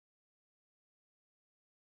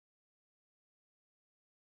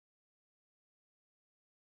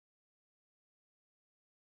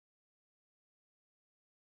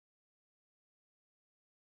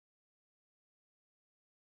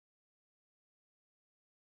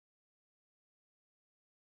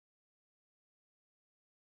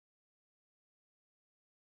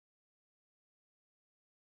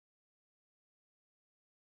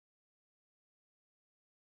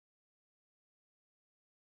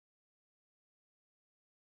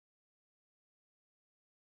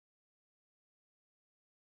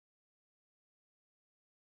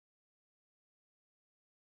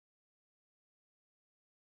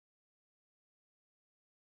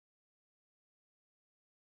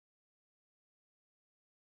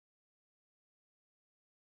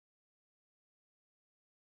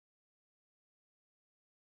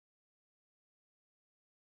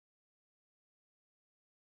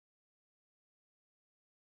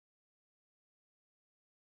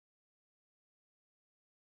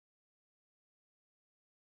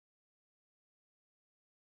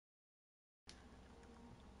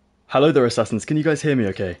Hello there, assassins. Can you guys hear me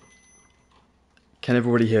okay? Can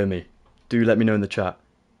everybody hear me? Do let me know in the chat.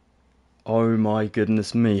 Oh my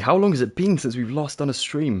goodness me. How long has it been since we've last done a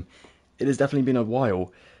stream? It has definitely been a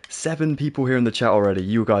while. 7 people here in the chat already.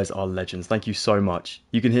 You guys are legends. Thank you so much.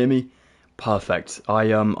 You can hear me? Perfect.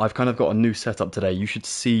 I've kind of got a new setup today. You should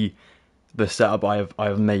see the setup I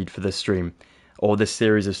have made for this stream, or this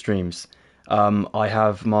series of streams. I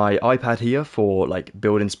have my iPad here for like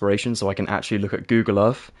build inspiration, so I can actually look at Google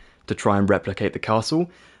Earth to try and replicate the castle.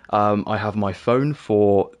 I have my phone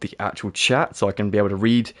for the actual chat, so I can be able to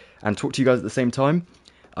read and talk to you guys at the same time.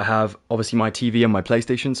 I have obviously my TV and my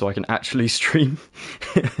PlayStation, so I can actually stream.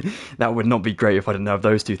 That would not be great if I didn't have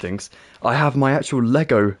those two things. I have my actual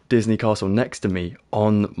Lego Disney castle next to me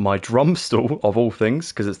on my drum stool, of all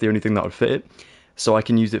things, because it's the only thing that would fit it. So I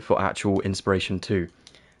can use it for actual inspiration too.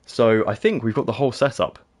 So I think we've got the whole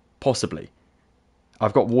setup, possibly.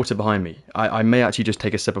 I've got water behind me. I may actually just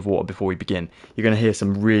take a sip of water before we begin. You're going to hear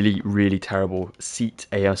some really, really terrible seat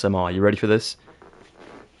ASMR. You ready for this?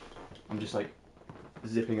 I'm just like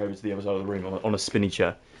zipping over to the other side of the room on a spinny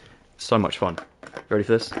chair. So much fun. Ready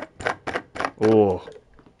for this? Oh.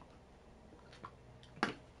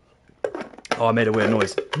 Oh, I made a weird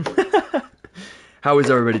noise. How is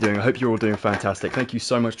everybody doing? I hope you're all doing fantastic. Thank you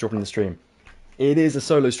so much for dropping the stream. It is a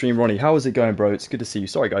solo stream, Ronnie. How is it going, bro? It's good to see you.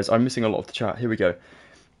 Sorry, guys. I'm missing a lot of the chat. Here we go.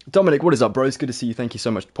 Dominic, what is up, bro? It's good to see you. Thank you so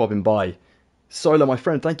much for popping by. Solo, my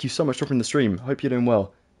friend, thank you so much for dropping the stream. Hope you're doing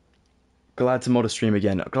well. Glad to mod a stream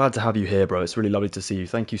again. Glad to have you here, bro. It's really lovely to see you.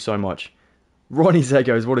 Thank you so much. Ronnie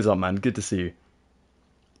Zegos, what is up, man? Good to see you.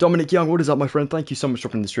 Dominic Young, what is up, my friend? Thank you so much for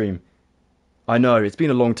dropping the stream. I know, it's been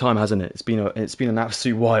a long time, hasn't it? It's been an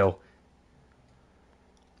absolute while.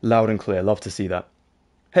 Loud and clear. Love to see that.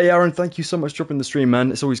 Hey Aaron, thank you so much for dropping the stream, man.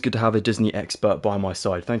 It's always good to have a Disney expert by my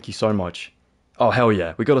side. Thank you so much. Oh, hell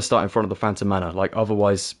yeah. We got to start in front of the Phantom Manor. Like,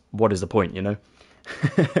 otherwise, what is the point, you know?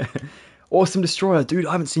 Awesome Destroyer. Dude,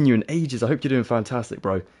 I haven't seen you in ages. I hope you're doing fantastic,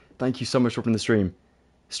 bro. Thank you so much for dropping the stream.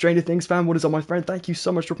 Stranger Things fan, what is up, my friend? Thank you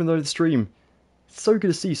so much for dropping the stream. It's so good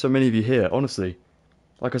to see so many of you here, honestly.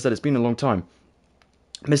 Like I said, it's been a long time.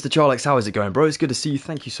 Mr. Charlex, how is it going, bro? It's good to see you.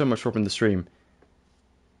 Thank you so much for dropping the stream.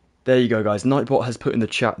 There you go, guys. Nightbot has put in the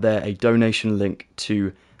chat there a donation link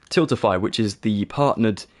to Tiltify, which is the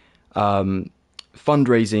partnered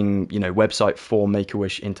fundraising, website for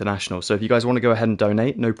Make-A-Wish International. So if you guys want to go ahead and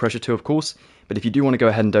donate, no pressure to, of course, but if you do want to go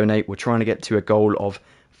ahead and donate, we're trying to get to a goal of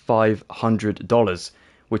 $500,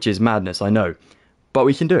 which is madness, I know. But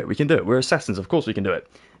we can do it. We can do it. We're assassins. Of course we can do it.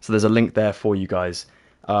 So there's a link there for you guys.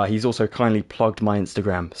 He's also kindly plugged my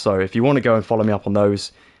Instagram. So if you want to go and follow me up on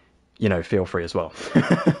those, feel free as well.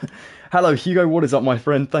 Hello, Hugo. What is up, my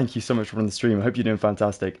friend? Thank you so much for running the stream. I hope you're doing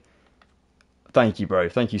fantastic. Thank you, bro.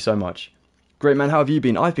 Thank you so much. Great, man. How have you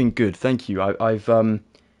been? I've been good. Thank you. I've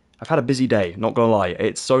had a busy day. Not gonna lie.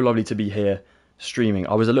 It's so lovely to be here streaming.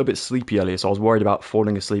 I was a little bit sleepy earlier, so I was worried about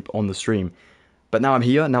falling asleep on the stream. But now I'm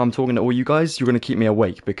here. Now I'm talking to all you guys. You're gonna keep me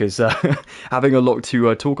awake because having a lot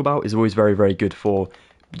to talk about is always very, very good for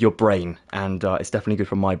your brain, and it's definitely good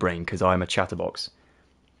for my brain because I'm a chatterbox.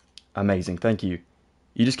 Amazing, thank you.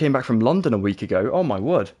 You just came back from London a week ago. Oh my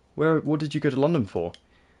word. What did you go to London for?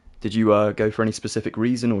 Did you go for any specific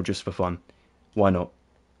reason or just for fun? Why not?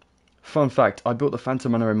 Fun fact, I built the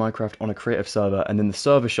Phantom Manor in Minecraft on a creative server and then the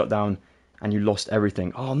server shut down and you lost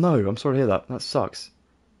everything. Oh no, I'm sorry to hear that. That sucks.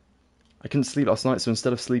 I couldn't sleep last night, so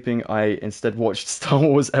instead of sleeping, I instead watched Star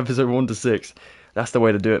Wars Episode 1 to 6. That's the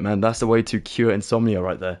way to do it, man. That's the way to cure insomnia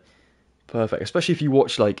right there. Perfect. Especially if you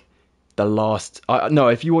watch, like,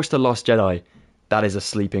 if you watch The Last Jedi, that is a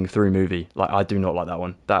sleeping through movie. Like, I do not like that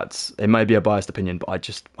one. It may be a biased opinion, but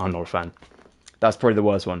I'm not a fan. That's probably the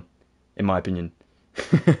worst one, in my opinion.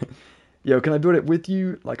 Yo, can I build it with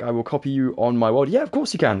you? Like, I will copy you on my world. Yeah, of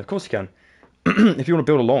course you can. Of course you can. If you want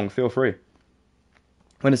to build along, feel free.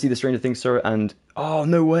 When I see the Stranger Things, sir, and... Oh,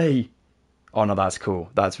 no way! Oh, no, that's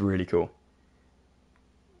cool. That's really cool.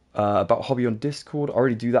 About hobby on Discord. I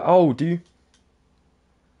already do that. Oh, do you?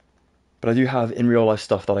 But I do have in real life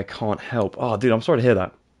stuff that I can't help. Oh, dude, I'm sorry to hear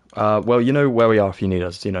that. Well, you know where we are if you need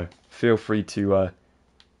us. Feel free to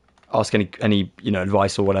ask any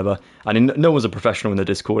advice or whatever. I mean, no one's a professional in the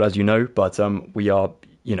Discord, as you know, but we are,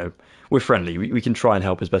 we're friendly. We can try and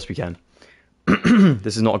help as best we can.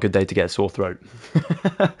 This is not a good day to get a sore throat.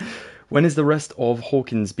 When is the rest of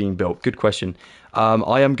Hawkins being built? Good question.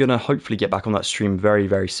 I am going to hopefully get back on that stream very,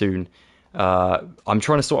 very soon. I'm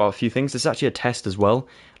trying to sort out a few things. This is actually a test as well.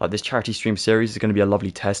 Like, this charity stream series is going to be a lovely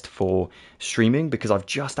test for streaming because I've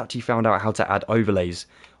just actually found out how to add overlays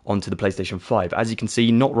onto the PlayStation 5. As you can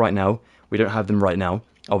see, not right now. We don't have them right now,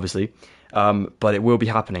 obviously. but it will be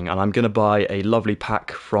happening, and I'm going to buy a lovely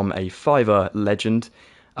pack from a Fiverr legend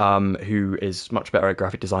who is much better at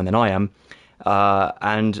graphic design than I am,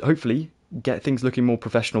 and hopefully get things looking more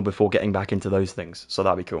professional before getting back into those things. So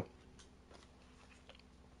that'd be cool.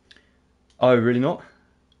 Oh, really not?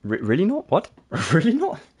 Really not? What? Really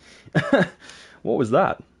not? What was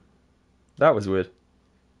that? That was weird.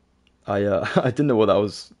 I didn't know what that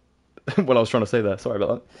was. What I was trying to say there. Sorry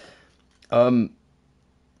about that.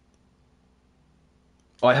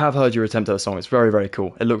 I have heard your attempt at a song. It's very, very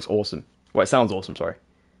cool. It looks awesome. Well, it sounds awesome. Sorry.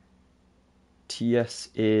 TS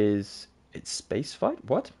is it's space fight.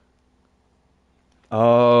 What?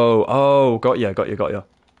 Oh, got ya.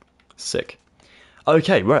 Sick.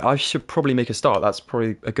 Okay, right. I should probably make a start. That's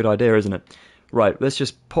probably a good idea, isn't it? Right. Let's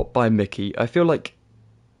just pop by Mickey. I feel like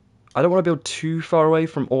I don't want to build too far away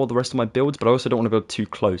from all the rest of my builds, but I also don't want to build too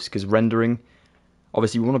close because rendering.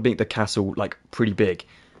 Obviously, we want to make the castle like pretty big.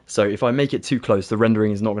 So if I make it too close, the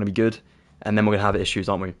rendering is not going to be good, and then we're going to have issues,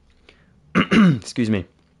 aren't we? Excuse me.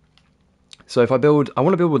 So if I want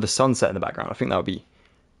to build with the sunset in the background. I think that would be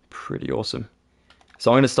pretty awesome.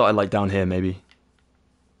 So I'm going to start it like down here, maybe.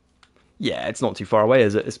 Yeah, it's not too far away,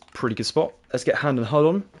 is it? It's a pretty good spot. Let's get hand and HUD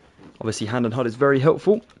on. Obviously, hand and HUD is very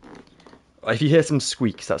helpful. If you hear some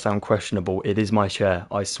squeaks that sound questionable, it is my chair.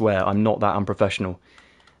 I swear, I'm not that unprofessional.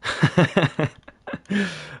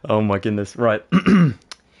 Oh my goodness. Right.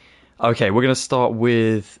 Okay, we're going to start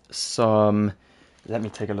with some... Let me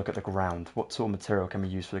take a look at the ground. What sort of material can we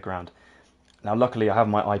use for the ground? Now, luckily, I have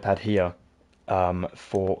my iPad here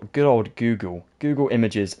for good old Google. Google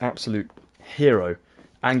Images, absolute hero.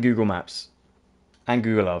 And Google Maps. And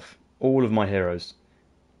Google Earth. All of my heroes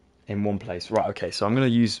in one place. Right, okay, so I'm going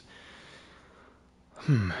to use...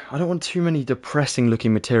 I don't want too many depressing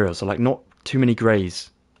looking materials, so like not too many greys.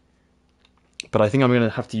 But I think I'm going to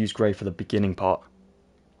have to use grey for the beginning part.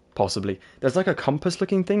 Possibly. There's like a compass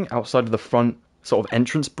looking thing outside of the front sort of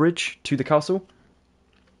entrance bridge to the castle.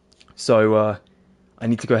 So I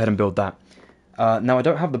need to go ahead and build that. Now I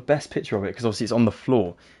don't have the best picture of it because obviously it's on the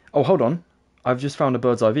floor. Oh, hold on. I've just found a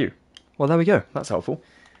bird's eye view. Well, there we go. That's helpful.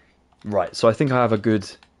 Right, so I think I have a good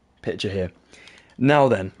picture here. Now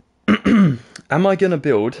then, am I going to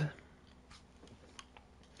build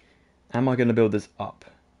this up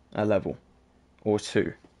a level or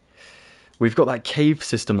two? We've got that cave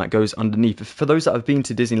system that goes underneath. For those that have been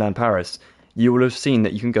to Disneyland Paris, you will have seen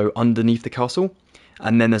that you can go underneath the castle,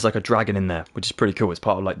 and then there's like a dragon in there, which is pretty cool. It's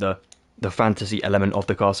part of like the fantasy element of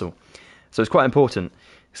the castle. So it's quite important.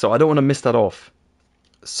 So I don't want to miss that off.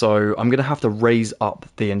 So I'm going to have to raise up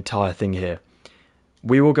the entire thing here.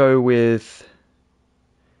 We will go with...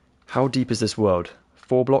 How deep is this world?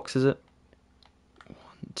 4 blocks, is it? 1,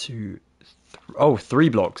 2, 3... Oh, 3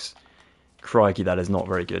 blocks. Crikey, that is not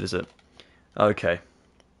very good, is it? Okay.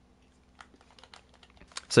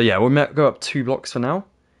 So yeah, we'll go up 2 blocks for now.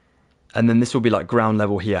 And then this will be like ground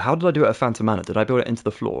level here. How did I do it at Phantom Manor? Did I build it into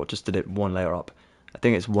the floor or just did it 1 layer up? I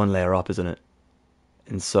think it's 1 layer up, isn't it?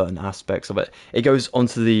 In certain aspects of it. It goes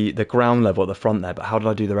onto the ground level at the front there, but how did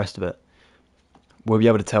I do the rest of it? We'll be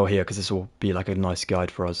able to tell here because this will be like a nice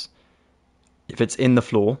guide for us. If it's in the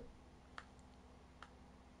floor,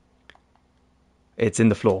 it's in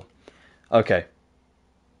the floor. Okay.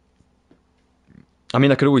 I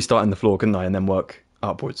mean, I could always start in the floor, couldn't I, and then work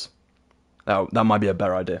upwards. That might be a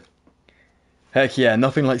better idea. Heck yeah,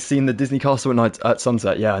 nothing like seeing the Disney Castle at night at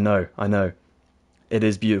sunset. Yeah, I know. It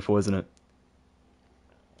is beautiful, isn't it?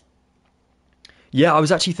 Yeah, I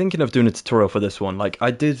was actually thinking of doing a tutorial for this one. Like,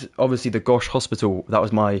 I did, obviously, the Gosh Hospital. That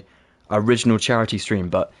was my original charity stream,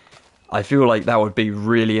 but I feel like that would be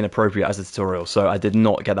really inappropriate as a tutorial, so I did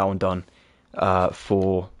not get that one done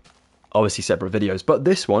for, obviously, separate videos. But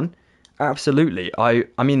this one, absolutely. I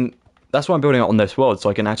mean, that's why I'm building it on this world, so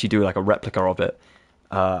I can actually do, like, a replica of it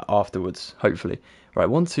afterwards, hopefully. Right,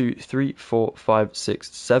 1, 2, 3, 4, 5,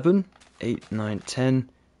 6, 7, 8, 9, 10...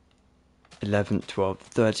 11, 12,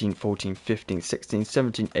 13, 14, 15, 16,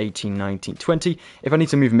 17, 18, 19, 20. If I need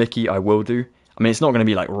to move Mickey, I will do. I mean, it's not going to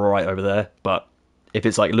be like right over there, but if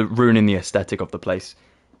it's like ruining the aesthetic of the place,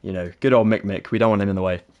 you know, good old Mick, we don't want him in the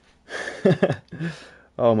way.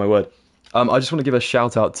 Oh my word. I just want to give a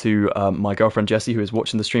shout out to my girlfriend Jessie, who is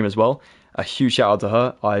watching the stream as well. A huge shout out to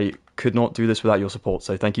her. I could not do this without your support,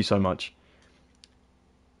 so thank you so much.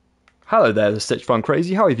 Hello there, Stitch Fun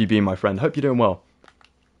Crazy. How have you been, my friend? Hope you're doing well.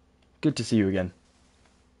 Good to see you again.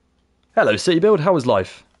 Hello, City Build. How was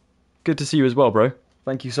life? Good to see you as well, bro.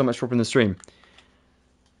 Thank you so much for dropping the stream.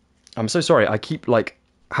 I'm so sorry. I keep, like,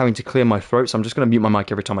 having to clear my throat, so I'm just going to mute my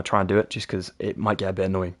mic every time I try and do it, just because it might get a bit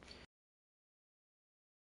annoying.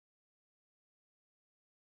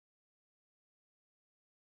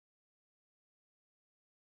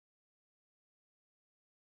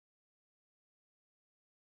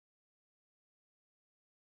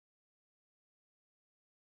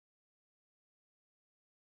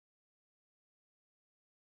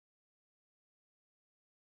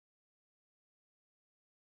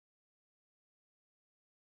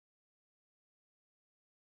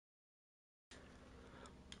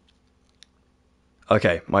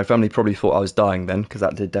 Okay, my family probably thought I was dying then, because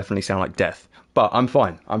that did definitely sound like death. But I'm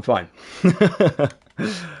fine, I'm fine.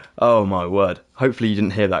 Oh my word. Hopefully you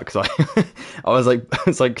didn't hear that, because I was like,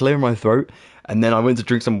 it's like clearing my throat, and then I went to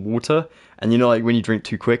drink some water, and you know like when you drink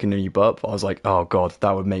too quick and then you burp, I was like, oh god,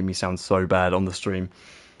 that would make me sound so bad on the stream.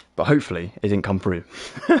 But hopefully it didn't come through.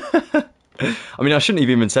 I mean, I shouldn't have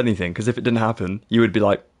even said anything, because if it didn't happen, you would be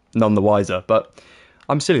like, none the wiser, but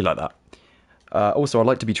I'm silly like that. Also, I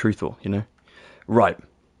like to be truthful, you know? Right.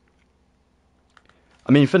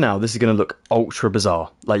 I mean, for now, this is going to look ultra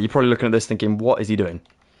bizarre. Like, you're probably looking at this thinking, what is he doing?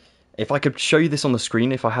 If I could show you this on the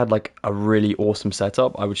screen, if I had, like, a really awesome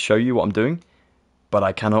setup, I would show you what I'm doing. But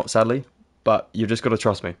I cannot, sadly. But you've just got to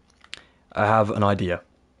trust me. I have an idea.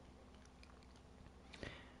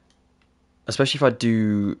 Especially if I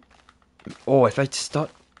do... Oh, if I start...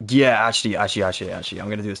 Yeah, actually, I'm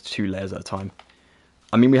going to do this 2 layers at a time.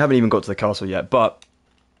 I mean, we haven't even got to the castle yet, but...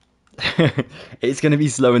 it's going to be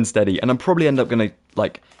slow and steady, and I'm probably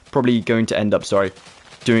going to end up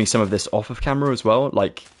doing some of this off of camera as well,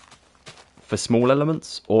 like for small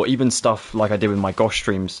elements, or even stuff like I did with my Gosh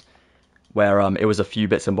streams, where it was a few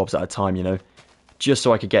bits and bobs at a time, you know, just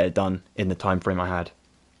so I could get it done in the time frame I had.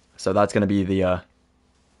 So that's going to be the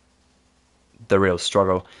real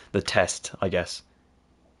struggle, the test, I guess.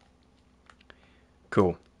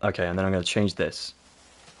 Cool. Okay, and then I'm going to change this.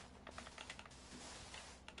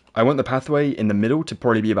 I want the pathway in the middle to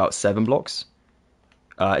probably be about 7 blocks.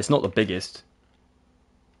 It's not the biggest.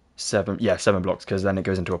 7 blocks, because then it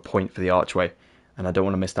goes into a point for the archway, and I don't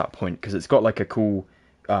want to miss that point, because it's got like a cool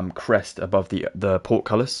crest above the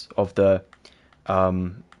portcullis of the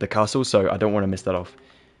castle, so I don't want to miss that off.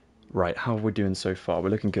 Right, how are we doing so far? We're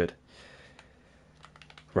looking good.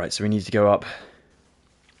 Right, so we need to go up.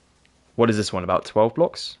 What is this one? About 12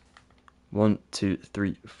 blocks? 1, 2,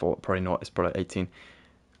 3, 4. Probably not. It's probably 18.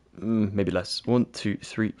 Maybe less. 1, 2,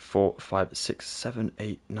 3, 4, 5, 6, 7,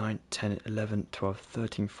 8, 9, 10, 11, 12,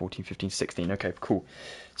 13, 14, 15, 16. Okay, cool.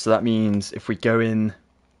 So that means if we go in...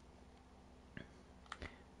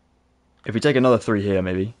 If we take another 3 here,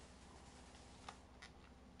 maybe.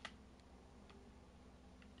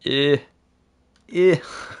 Yeah. Yeah,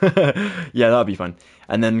 that'll be fun.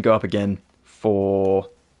 And then go up again for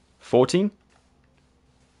 14.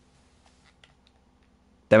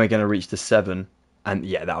 Then we're going to reach the 7. And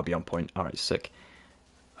yeah, that'll be on point. Alright, sick.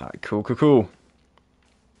 Alright, cool.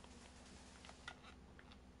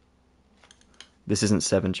 This isn't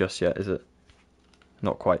 7 just yet, is it?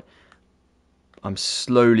 Not quite. I'm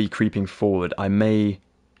slowly creeping forward. I may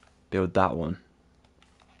build that one.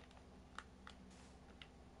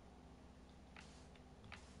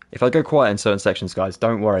 If I go quiet in certain sections, guys,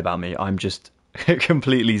 don't worry about me. I'm just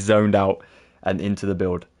completely zoned out and into the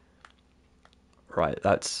build. Right,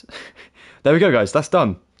 that's... There we go, guys. That's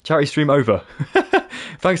done. Charity stream over.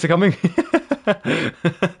 Thanks for coming.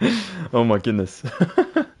 Oh my goodness.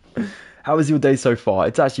 How was your day so far?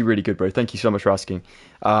 It's actually really good, bro. Thank you so much for asking.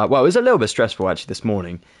 Well, it was a little bit stressful, actually, this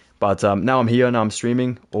morning. But now I'm here, now I'm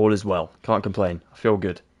streaming. All is well. Can't complain. I feel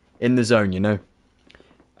good. In the zone, you know.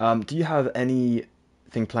 Do you have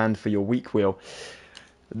anything planned for your week, Will?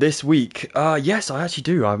 This week? Yes, I actually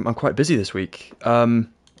do. I'm quite busy this week.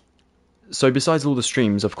 So besides all the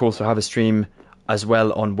streams, of course, I have a stream as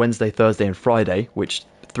well on Wednesday, Thursday, and Friday, which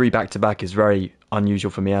 3 back-to-back is very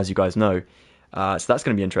unusual for me, as you guys know. So that's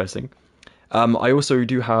going to be interesting. I also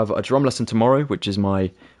do have a drum lesson tomorrow, which is my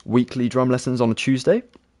weekly drum lessons on a Tuesday.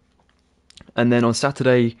 And then on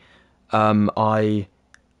Saturday, I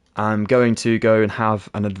am going to go and have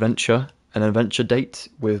an adventure date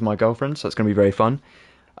with my girlfriend, so it's going to be very fun.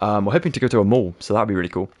 We're hoping to go to a mall, so that'll be really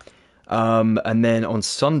cool. And then on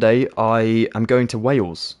Sunday, I am going to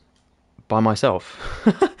Wales by myself.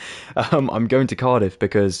 I'm going to Cardiff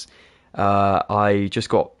because I just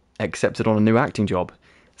got accepted on a new acting job.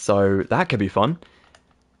 So that could be fun.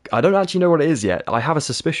 I don't actually know what it is yet. I have a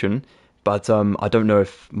suspicion, but I don't know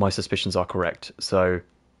if my suspicions are correct. So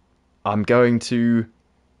I'm going to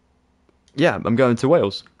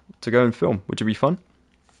Wales to go and film, which would be fun.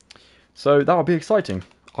 So that'll be exciting.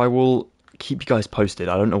 I will keep you guys posted.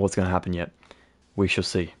 I don't know what's going to happen yet. We shall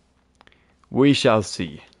see. We shall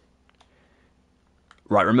see.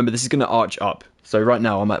 Right, remember this is going to arch up. So right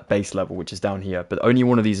now I'm at base level, which is down here, but only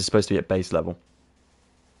one of these is supposed to be at base level.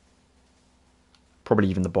 Probably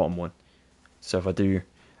even the bottom one. So if I do...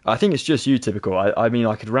 I think it's just you, typical. I mean,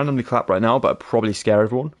 I could randomly clap right now, but I'd probably scare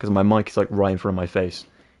everyone, because my mic is like right in front of my face.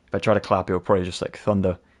 If I try to clap, it'll probably just like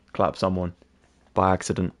thunder clap someone by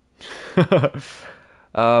accident.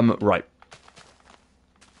 Right.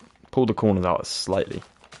 Pull the corners out slightly.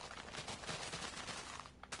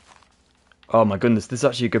 Oh my goodness, this is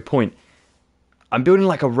actually a good point. I'm building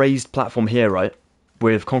like a raised platform here, right?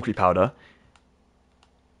 With concrete powder.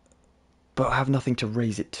 But I have nothing to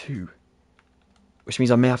raise it to. Which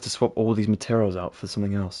means I may have to swap all these materials out for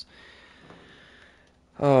something else.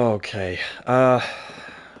 Okay.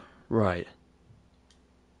 Right.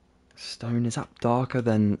 Stone, is that darker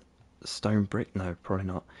than stone brick? No, probably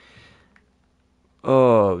not.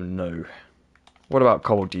 Oh, no. What about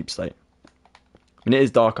cobble deep slate? I mean, it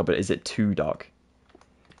is darker, but is it too dark?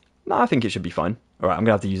 No, I think it should be fine. Alright, I'm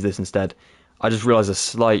going to have to use this instead. I just realised a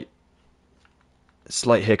slight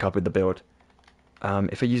hiccup with the build.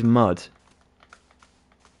 If I use mud...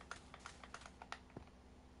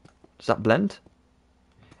 Does that blend?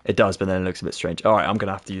 It does, but then it looks a bit strange. Alright, I'm going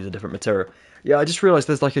to have to use a different material. Yeah, I just realised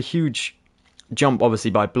there's like a huge jump,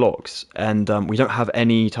 obviously, by blocks. And we don't have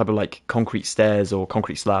any type of like concrete stairs or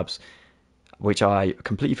concrete slabs, which I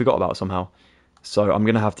completely forgot about somehow. So I'm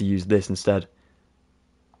going to have to use this instead.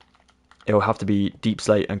 It will have to be deep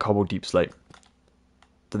slate and cobbled deep slate.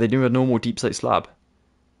 Do they do a normal deep slate slab?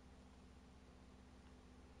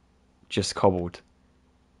 Just cobbled.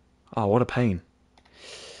 Oh, what a pain.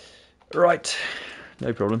 Right.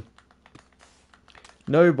 No problem.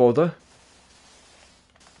 No bother.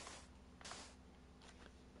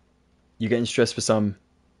 You getting stressed for some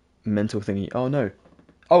mental thingy? Oh no.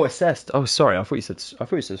 Oh, assessed. Oh, sorry. I thought you said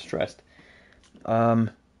stressed. Oh,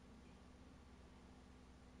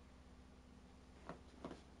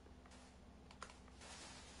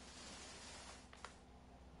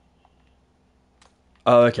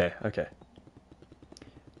 okay, okay.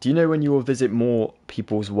 Do you know when you will visit more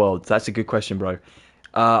people's worlds? That's a good question, bro.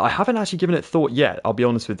 I haven't actually given it thought yet, I'll be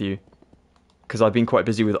honest with you. Because I've been quite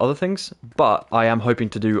busy with other things. But I am hoping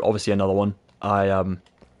to do, obviously, another one. I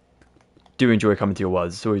do enjoy coming to your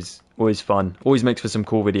worlds. It's always fun. Always makes for some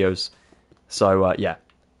cool videos. So, yeah.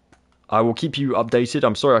 I will keep you updated.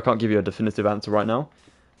 I'm sorry I can't give you a definitive answer right now.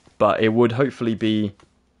 But it would hopefully be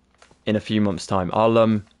in a few months' time.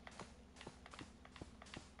 I'll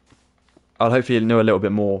hopefully know a little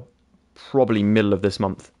bit more, probably middle of this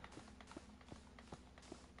month.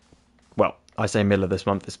 Well, I say middle of this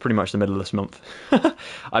month, it's pretty much the middle of this month.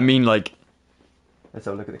 I mean, like, let's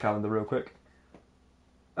have a look at the calendar real quick.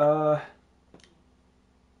 If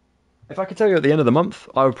I could tell you at the end of the month,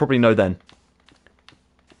 I would probably know then.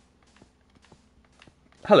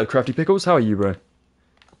 Hello, Crafty Pickles, how are you, bro?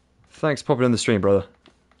 Thanks for popping on the stream, brother.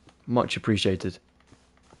 Much appreciated.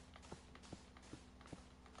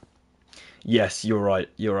 Yes, you're right.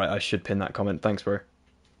 You're right. I should pin that comment. Thanks, bro.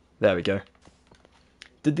 There we go.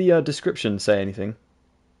 Did the description say anything?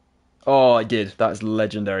 Oh, I did. That's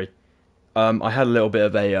legendary. I had a little bit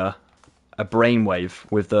of a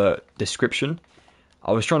brainwave with the description.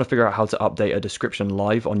 I was trying to figure out how to update a description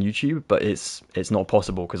live on YouTube, but it's not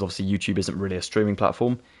possible because obviously YouTube isn't really a streaming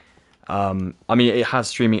platform. I mean, it has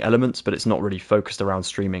streaming elements, but it's not really focused around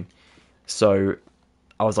streaming. So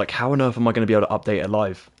I was like, how on earth am I going to be able to update it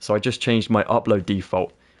live? So I just changed my upload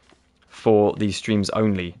default for these streams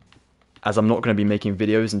only, as I'm not going to be making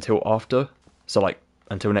videos until after, so like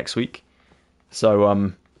until next week.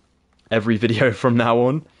 So every video from now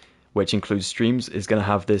on, which includes streams, is going to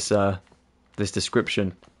have this this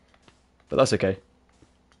description. But that's okay.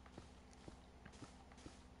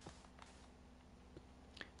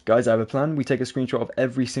 Guys, I have a plan. We take a screenshot of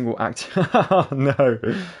every single act. Oh no.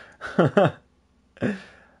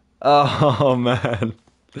 Oh man.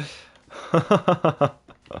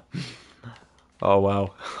 Oh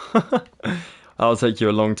wow. That'll take you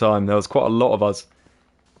a long time. There was quite a lot of us.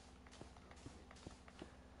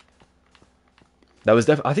 There was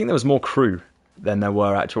I think there was more crew than there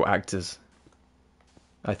were actual actors.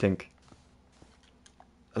 I think.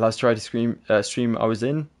 The last try to stream I was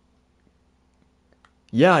in.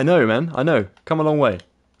 Yeah, I know, man. I know. Come a long way.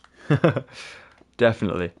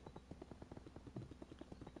 Definitely.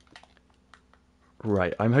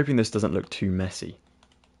 Right, I'm hoping this doesn't look too messy.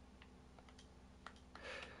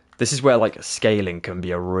 This is where, like, scaling can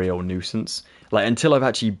be a real nuisance. Like, until I've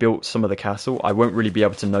actually built some of the castle, I won't really be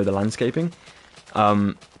able to know the landscaping.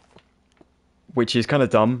 Which is kind of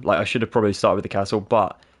dumb. Like, I should have probably started with the castle,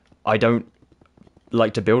 but I don't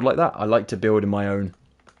like to build like that. I like to build in my own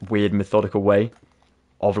weird, methodical way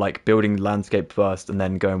of, like, building the landscape first and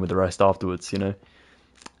then going with the rest afterwards, you know?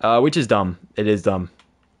 Which is dumb. It is dumb.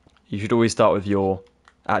 You should always start with your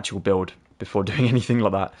actual build before doing anything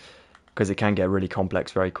like that, because it can get really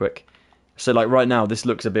complex very quick. So like right now, this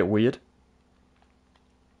looks a bit weird.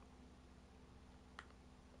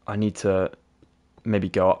 I need to maybe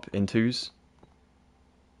go up in twos.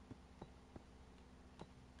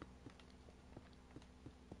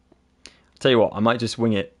 Tell you what, I might just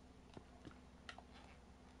wing it.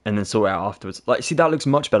 and then sort it out afterwards. Like, see, that looks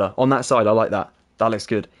much better. On that side, I like that. That looks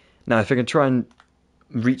good. Now, if I can try and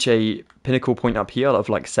reach a pinnacle point up here of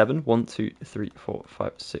like 7. 1, 2, 3, 4,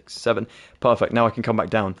 5, 6, 7. Perfect. Now I can come back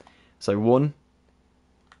down. So 1,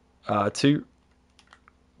 2.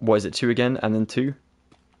 What is it? 2 again, and then 2.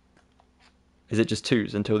 Is it just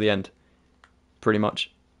 2s until the end? Pretty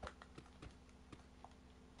much.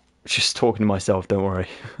 Just talking to myself, don't worry.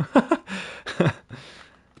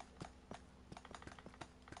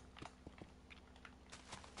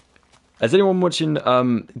 Is anyone watching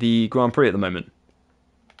the Grand Prix at the moment?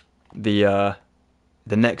 The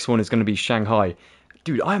next one is going to be Shanghai.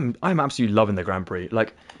 Dude, I'm absolutely loving the Grand Prix.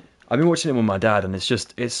 Like, I've been watching it with my dad, and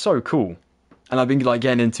it's so cool. And I've been like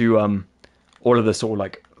getting into all of the sort of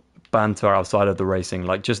like banter outside of the racing,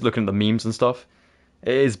 like just looking at the memes and stuff.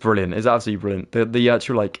 It is brilliant. It's absolutely brilliant. The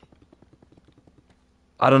actual like,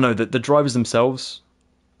 I don't know, the drivers themselves,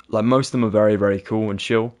 like most of them are very, very cool and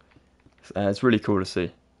chill. It's really cool to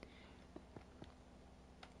see.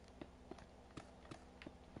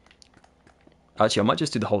 Actually, I might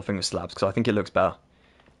just do the whole thing with slabs because I think it looks better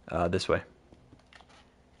this way.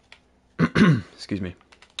 Excuse me.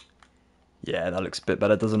 Yeah, that looks a bit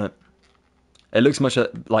better, doesn't it? It looks much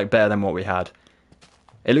like better than what we had.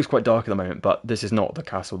 It looks quite dark at the moment, but this is not the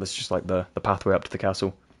castle. This is just like the pathway up to the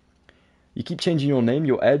castle. You keep changing your name,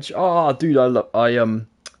 your edge. Ah, dude, I don't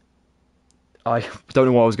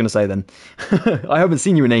know what I was gonna say then. I haven't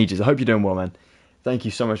seen you in ages. I hope you're doing well, man. Thank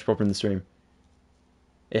you so much for popping in the stream.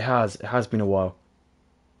 It has been a while.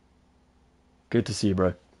 Good to see you,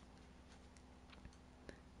 bro.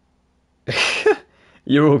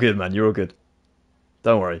 You're all good, man. You're all good.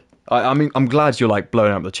 Don't worry. I mean, I'm glad you're like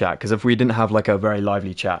blowing up the chat, because if we didn't have like a very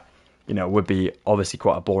lively chat, you know, it would be obviously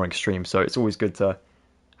quite a boring stream. So it's always good to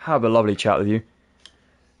have a lovely chat with you.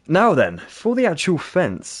 Now then, for the actual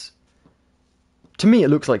fence, to me it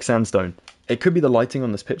looks like sandstone. It could be the lighting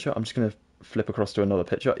on this picture. I'm just gonna flip across to another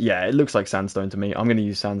picture. Yeah, it looks like sandstone to me. I'm gonna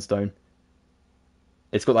use sandstone.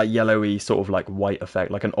 It's got that yellowy sort of like white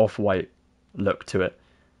effect, like an off-white look to it.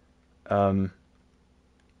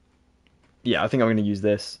 Yeah, I think I'm going to use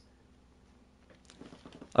this.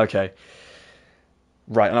 Okay.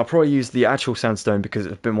 Right, and I'll probably use the actual sandstone because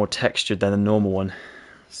it's a bit more textured than the normal one.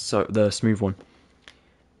 So, the smooth one.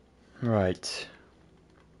 Right.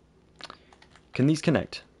 Can these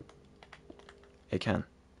connect? It can.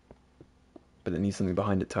 But it needs something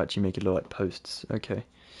behind it to actually make it look like posts. Okay.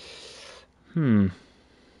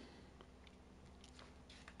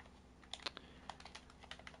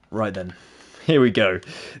 Right then. Here we go.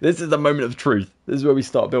 This is the moment of truth. This is where we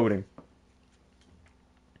start building.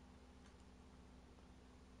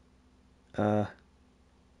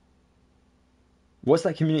 What's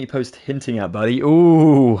that community post hinting at, buddy?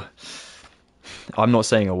 Ooh. I'm not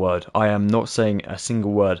saying a word. I am not saying a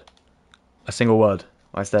single word. A single word.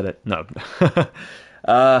 I said it. No.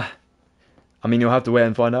 I mean, you'll have to wait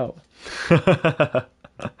and find out.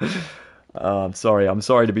 I'm sorry. I'm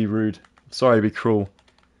sorry to be rude. I'm sorry to be cruel.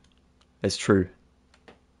 It's true.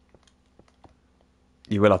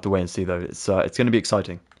 You will have to wait and see, though. It's going to be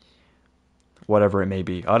exciting. Whatever it may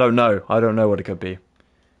be. I don't know. I don't know what it could be.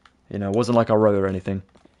 You know, it wasn't like I wrote or anything.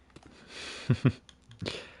 Is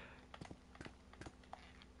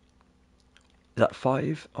that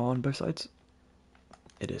 5 on both sides?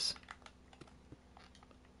 It is.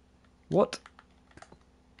 What?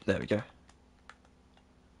 There we go.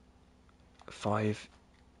 5.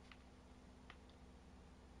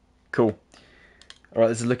 Cool. Alright,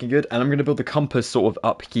 this is looking good. And I'm going to build the compass sort of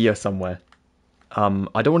up here somewhere. I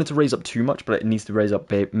don't want it to raise up too much, but it needs to raise up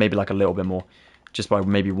maybe like a little bit more. Just by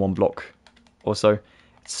maybe 1 block or so.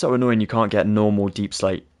 It's so annoying you can't get normal deep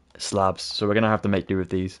slate slabs. So we're going to have to make do with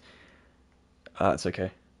these. That's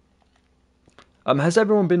okay. Has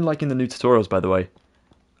everyone been liking the new tutorials, by the way?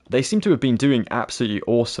 They seem to have been doing absolutely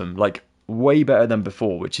awesome. Like, way better than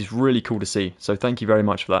before, which is really cool to see. So thank you very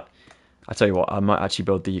much for that. I tell you what, I might actually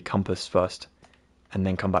build the compass first. And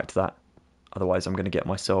then come back to that. Otherwise, I'm going to get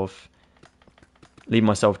myself... leave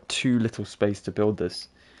myself too little space to build this.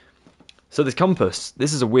 So this compass,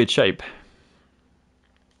 this is a weird shape.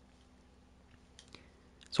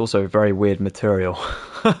 It's also a very weird material.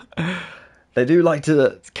 They do like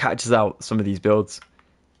to catch us out, some of these builds.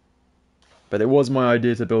 But it was my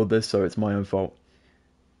idea to build this, so it's my own fault.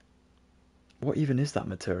 What even is that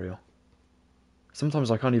material?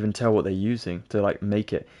 Sometimes I can't even tell what they're using to like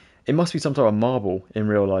make it. It must be some type of marble in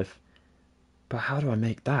real life. But how do I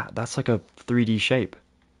make that? That's like a 3D shape.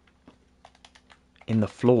 In the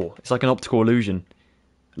floor. It's like an optical illusion.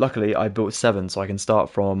 Luckily, I built 7, so I can start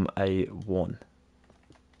from a 1.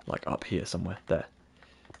 Like up here somewhere. There.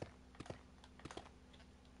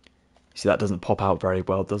 See, that doesn't pop out very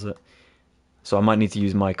well, does it? So I might need to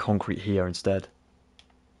use my concrete here instead.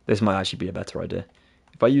 This might actually be a better idea.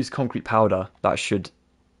 If I use concrete powder, that should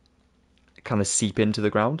kind of seep into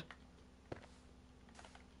the ground.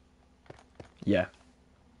 Yeah.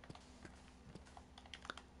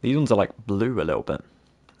 These ones are like blue a little bit.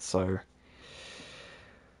 So,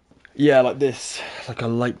 yeah, like this. Like a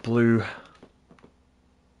light blue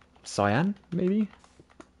cyan, maybe?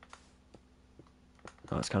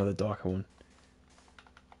 Oh, it's kind of the darker one.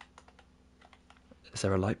 Is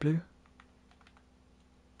there a light blue?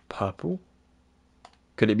 Purple?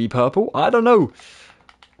 Could it be purple? I don't know.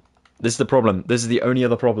 This is the problem. This is the only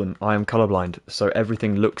other problem. I am colorblind, so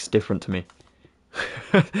everything looks different to me.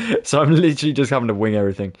 So I'm literally just having to wing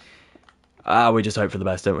everything. We just hope for the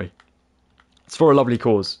best, don't we? It's for a lovely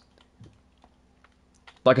cause.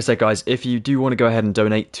 Like I said, guys, if you do want to go ahead and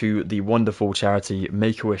donate to the wonderful charity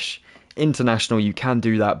Make-A-Wish International, you can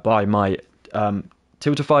do that by my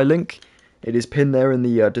Tiltify link. It is pinned there in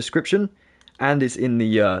the description, and it's in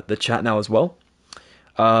the chat now as well.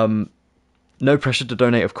 No pressure to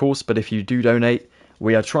donate, of course, but if you do donate,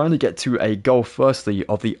 we are trying to get to a goal, firstly,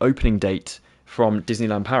 of the opening date from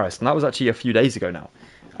Disneyland Paris, and that was actually a few days ago now,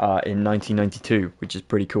 in 1992, which is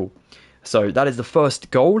pretty cool. So that is the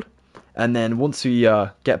first goal, and then once we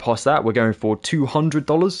get past that, we're going for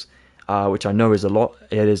 $200, which I know is a lot.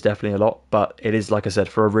 It is definitely a lot, but it is, like I said,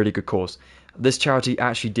 for a really good cause. This charity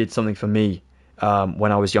actually did something for me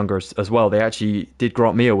when I was younger as well. They actually did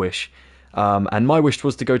grant me a wish, and my wish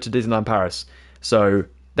was to go to Disneyland Paris. So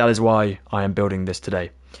that is why I am building this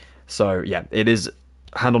today. So yeah, it is,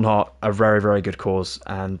 hand on heart, a very, very good cause,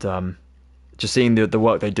 and just seeing the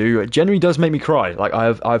work they do, it genuinely does make me cry. Like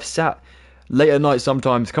I've sat late at night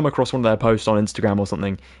sometimes, come across one of their posts on Instagram or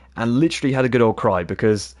something, and literally had a good old cry,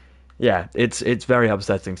 because yeah, it's very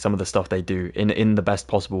upsetting, some of the stuff they do in the best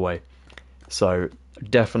possible way. So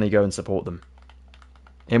definitely go and support them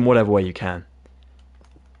in whatever way you can.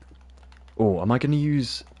 Oh, am I going to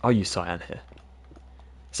use... I'll use cyan here.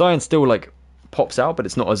 Cyan still, like, pops out, but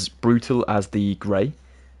it's not as brutal as the grey,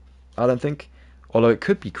 I don't think. Although it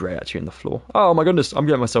could be grey, actually, in the floor. Oh, my goodness, I'm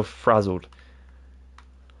getting myself frazzled.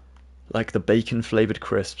 Like the bacon-flavoured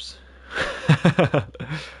crisps.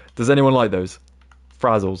 Does anyone like those?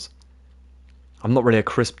 Frazzles. I'm not really a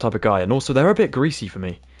crisp type of guy, and also they're a bit greasy for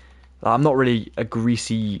me. I'm not really a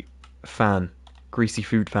greasy fan. Greasy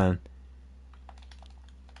food fan.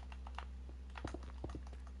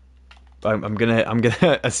 I'm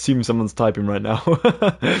gonna assume someone's typing right now.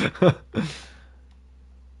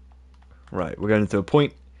 Right, we're going to a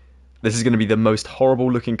point. This is going to be the most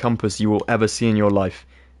horrible looking compass you will ever see in your life.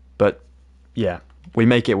 But yeah, we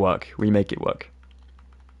make it work. We make it work.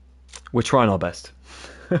 We're trying our best.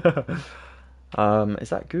 Is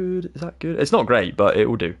that good? Is that good? It's not great, but it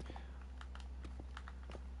will do.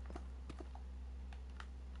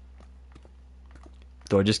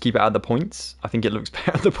 Do I just keep it at the points? I think it looks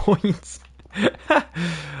better at the points.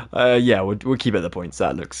 Yeah, we'll keep it at the points.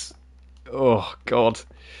 That looks... Oh, God.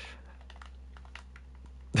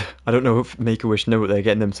 I don't know if Make-A-Wish know what they're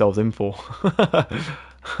getting themselves in for.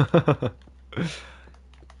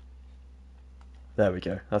 There we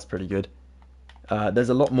go. That's pretty good. There's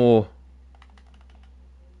a lot more...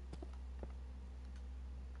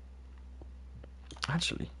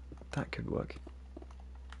 Actually, that could work.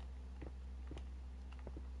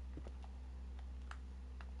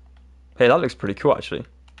 Hey, that looks pretty cool, actually.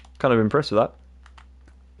 Kind of impressed with that.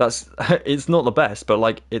 That's... It's not the best, but,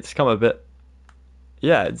 like, it's come a bit...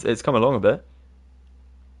 Yeah, it's come along a bit.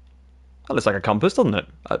 That looks like a compass, doesn't it?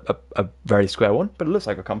 A very square one, but it looks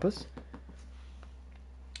like a compass.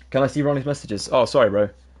 Can I see Ronnie's messages? Oh, sorry, bro.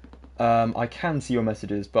 I can see your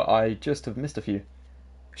messages, but I just have missed a few.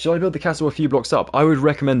 Should I build the castle a few blocks up? I would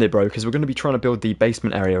recommend it, bro, because we're going to be trying to build the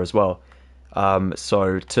basement area as well.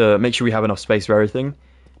 So to make sure we have enough space for everything,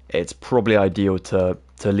 it's probably ideal to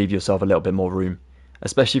leave yourself a little bit more room.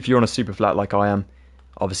 Especially if you're on a super flat like I am.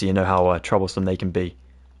 Obviously, you know how troublesome they can be.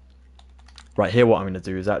 Right, here what I'm going to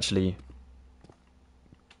do is actually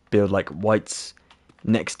build like whites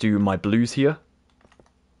next to my blues here.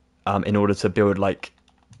 In order to build like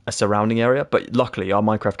a surrounding area. But luckily, our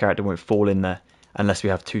Minecraft character won't fall in there unless we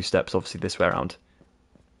have two steps, obviously, this way around.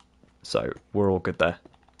 So, we're all good there.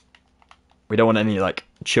 We don't want any, like,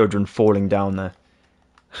 children falling down there.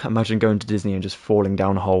 Imagine going to Disney and just falling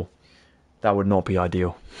down a hole. That would not be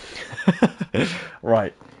ideal.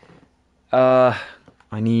 Right. I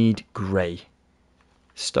need grey.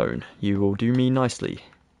 Stone. You will do me nicely.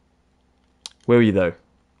 Will you, though?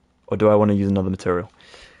 Or do I want to use another material?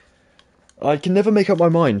 I can never make up my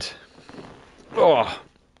mind. Oh,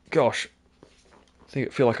 gosh. I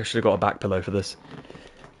feel like I should have got a back pillow for this.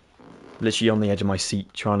 Literally on the edge of my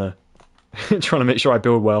seat, trying to trying to make sure I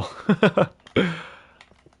build well.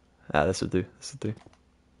 This would do. This would do.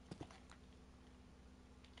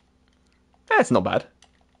 It's not bad.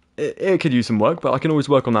 It could use some work, but I can always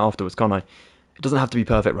work on that afterwards, can't I? It doesn't have to be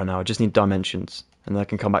perfect right now. I just need dimensions, and then I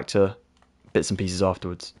can come back to bits and pieces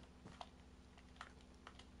afterwards.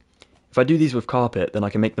 If I do these with carpet, then I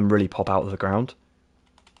can make them really pop out of the ground,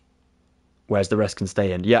 whereas the rest can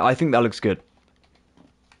stay in. Yeah, I think that looks good.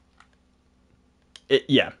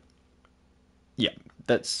 Yeah.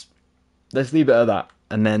 Let's leave it at that,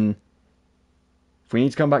 and then if we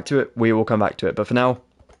need to come back to it, we will come back to it. But for now,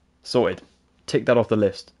 sorted. Tick that off the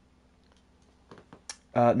list.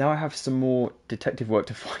 Now I have some more detective work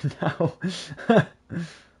to find out.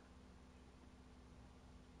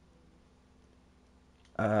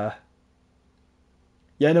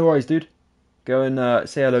 Yeah, no worries, dude. Go and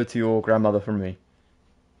say hello to your grandmother from me.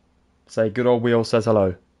 Say good old Wheel says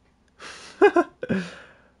hello.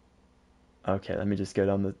 Okay, let me just go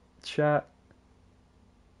down the chat.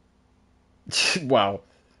 Wow.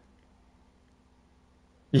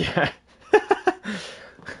 Yeah.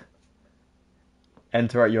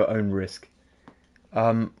 Enter at your own risk.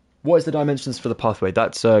 What is the dimensions for the pathway?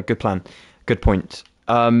 That's a good plan. Good point.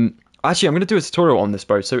 Actually, I'm going to do a tutorial on this,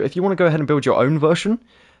 bro. So if you want to go ahead and build your own version,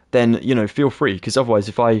 then, you know, feel free. Because otherwise,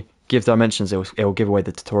 if I give dimensions, it'll give away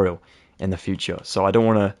the tutorial in the future. So I don't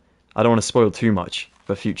want to spoil too much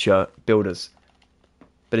for future builders.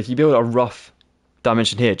 But if you build a rough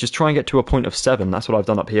dimension here, just try and get to a point of 7. That's what I've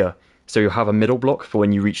done up here. So you'll have a middle block for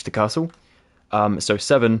when you reach the castle. So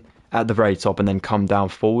 7 at the very top, and then come down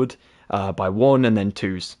forward by 1 and then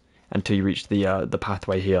 2s until you reach the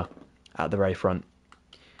pathway here at the very front.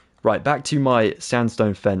 Right, back to my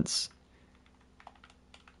sandstone fence.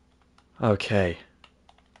 Okay.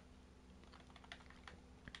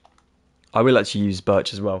 I will actually use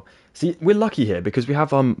birch as well. See, we're lucky here because we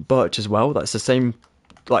have birch as well. That's the same,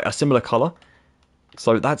 like a similar colour.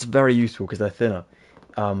 So that's very useful because they're thinner.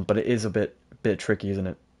 But it is a bit tricky, isn't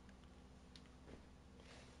it?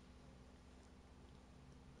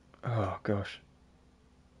 Oh gosh.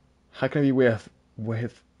 How can I be with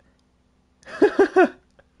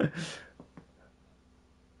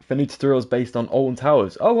for new tutorials based on Alton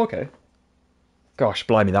Towers? Oh, okay. Gosh,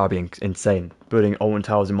 blimey, that would be insane. Building Alton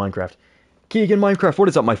Towers in Minecraft. Keegan Minecraft, what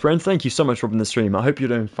is up, my friend? Thank you so much for opening the stream. I hope you're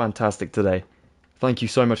doing fantastic today. Thank you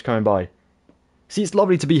so much for coming by. See, it's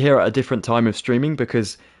lovely to be here at a different time of streaming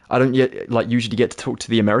because I don't yet usually get to talk to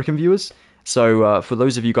the American viewers. So for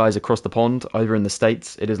those of you guys across the pond, over in the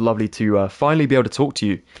States, it is lovely to finally be able to talk to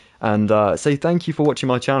you and say thank you for watching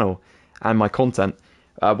my channel and my content.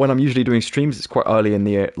 When I'm usually doing streams, it's quite early in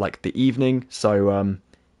the the evening, so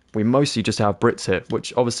we mostly just have Brits here,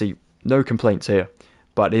 which obviously no complaints here,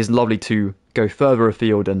 but it is lovely to go further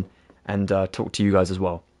afield and talk to you guys as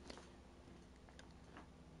well.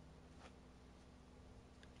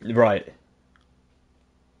 Right.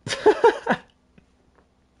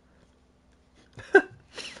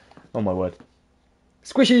 Oh my word.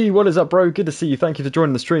 Squishy, what is up, bro? Good to see you. Thank you for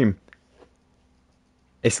joining the stream.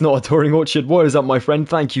 It's not a touring orchard. What is up, my friend?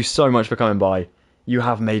 Thank you so much for coming by. You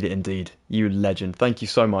have made it indeed. You legend. Thank you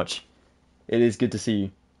so much. It is good to see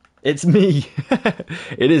you. It's me.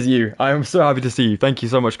 It is you. I am so happy to see you. Thank you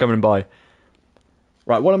so much for coming by.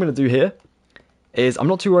 Right, what I'm going to do here is I'm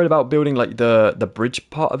not too worried about building like the bridge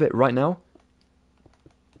part of it right now.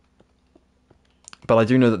 But I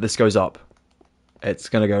do know that this goes up. It's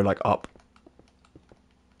going to go like up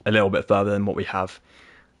a little bit further than what we have.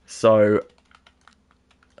 So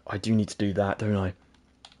I do need to do that, don't I?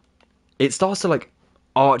 It starts to like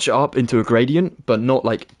arch up into a gradient, but not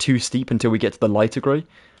like too steep until we get to the lighter grey.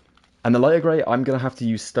 And the lighter grey, I'm going to have to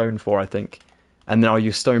use stone for, I think. And then I'll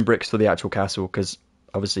use stone bricks for the actual castle, because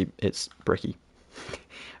obviously it's bricky.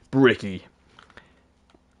 Bricky.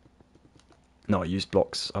 No, I use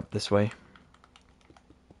blocks up this way.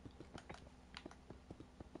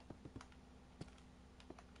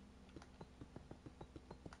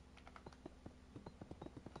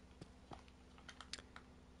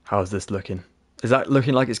 How's this looking? Is that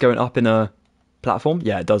looking like it's going up in a platform?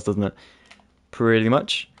 Yeah, it does, doesn't it? Pretty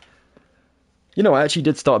much. You know, I actually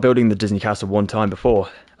did start building the Disney Castle one time before.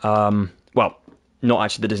 Well, not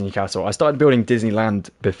actually the Disney Castle. I started building Disneyland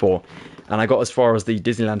before, and I got as far as the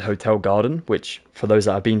Disneyland Hotel Garden, which, for those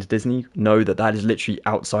that have been to Disney, know that that is literally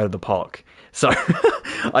outside of the park. So,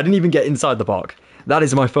 I didn't even get inside the park. That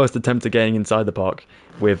is my first attempt at getting inside the park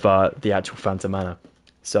with the actual Phantom Manor.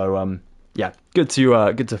 So, yeah, good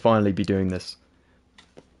to finally be doing this.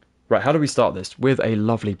 Right, how do we start this? With a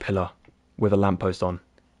lovely pillar with a lamppost on.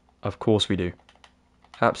 Of course we do.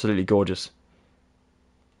 Absolutely gorgeous.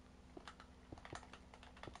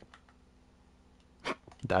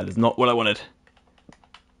 That is not what I wanted.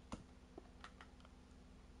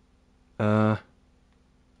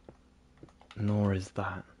 Nor is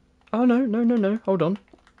that. Oh, no, no, no, no. Hold on.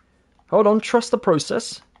 Hold on. Trust the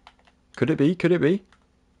process. Could it be? Could it be?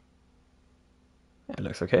 Yeah, it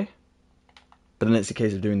looks okay. But then it's a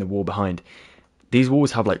case of doing the wall behind. These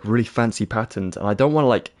walls have like really fancy patterns, and I don't want to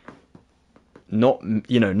like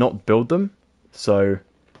not build them. So,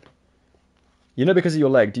 because of your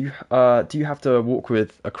leg, do you have to walk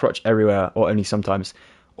with a crutch everywhere or only sometimes?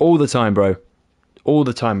 All the time, bro. All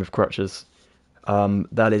the time with crutches.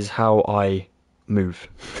 That is how I move.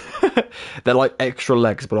 They're like extra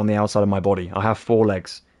legs, but on the outside of my body. I have 4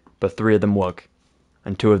 legs, but 3 of them work,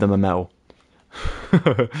 and 2 of them are metal.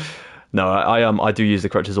 No, I do use the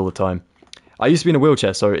crutches all the time. I used to be in a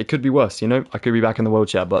wheelchair, so it could be worse, I could be back in the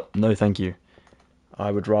wheelchair, but no thank you.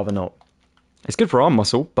 I would rather not. It's good for arm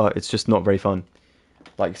muscle, but it's just not very fun.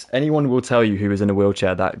 Like, anyone will tell you who is in a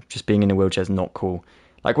wheelchair that just being in a wheelchair is not cool.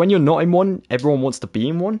 Like, when you're not in one, everyone wants to be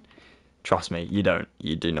in one. Trust me, you don't.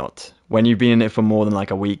 You do not. When you've been in it for more than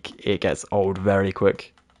like a week, it gets old very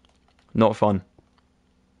quick. Not fun.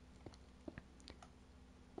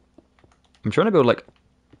 I'm trying to build like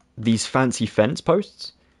these fancy fence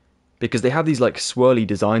posts because they have these like swirly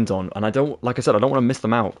designs on, and I don't want to miss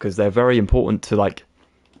them out because they're very important to like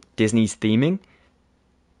Disney's theming.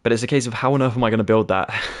 But it's a case of how on earth am I going to build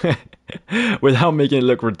that without making it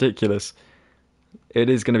look ridiculous? It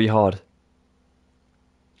is going to be hard.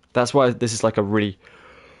 That's why this is like a really...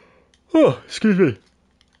 Oh, excuse me.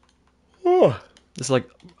 Oh, this is like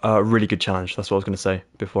a really good challenge. That's what I was going to say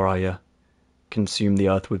before I consume the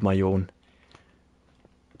earth with my yawn.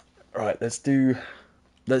 Right, let's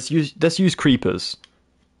use creepers.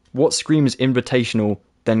 What screams invitational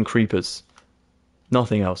than creepers?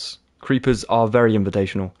 Nothing else. Creepers are very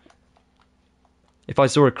invitational. If I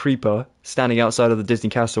saw a creeper standing outside of the Disney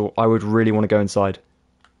castle, I would really want to go inside. It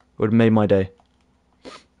would have made my day.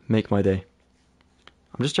 Make my day.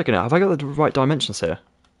 I'm just checking out. Have I got the right dimensions here?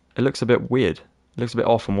 It looks a bit weird. It looks a bit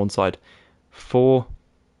off on one side. 4.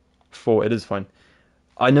 It is fine.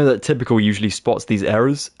 I know that Typical usually spots these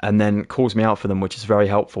errors and then calls me out for them, which is very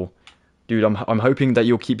helpful. Dude, I'm hoping that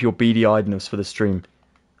you'll keep your beady-eyedness for the stream.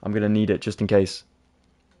 I'm going to need it just in case.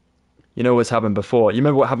 You know what's happened before. You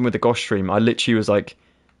remember what happened with the Gosh stream? I literally was like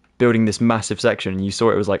building this massive section and you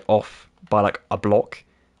saw it was like off by like a block,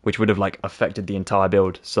 which would have like affected the entire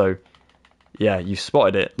build. So yeah, you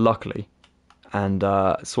spotted it, luckily, and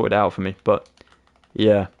sorted it out for me. But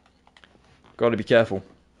yeah, got to be careful.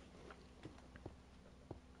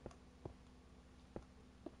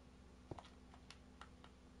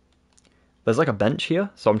 There's like a bench here,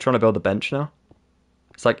 so I'm trying to build a bench now.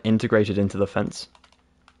 It's like integrated into the fence.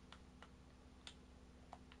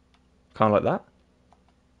 Kind of like that.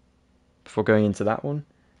 Before going into that one.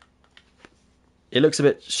 It looks a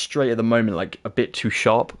bit straight at the moment, like a bit too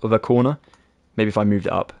sharp of a corner. Maybe if I moved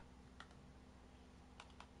it up.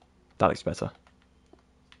 That looks better.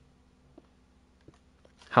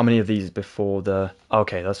 How many of these before the...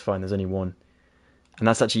 Okay, that's fine, there's only one. And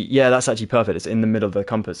that's actually... Yeah, that's actually perfect. It's in the middle of the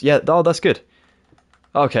compass. Yeah, oh, that's good.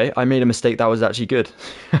 Okay, I made a mistake. That was actually good.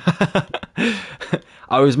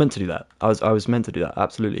 I was meant to do that. I was meant to do that,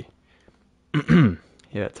 absolutely.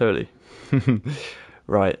 Yeah, totally.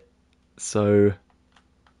 Right. So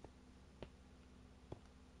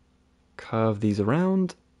curve these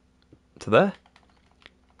around to there.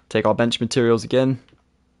 Take our bench materials again.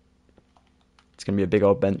 It's going to be a big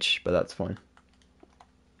old bench, but that's fine.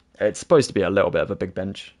 It's supposed to be a little bit of a big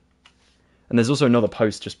bench. And there's also another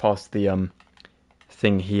post just past the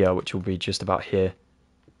thing here, which will be just about here.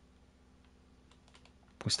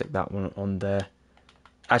 We'll stick that one on there.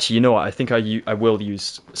 Actually, you know what? I think I will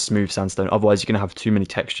use smooth sandstone. Otherwise, you're going to have too many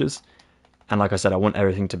textures. And like I said, I want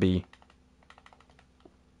everything to be...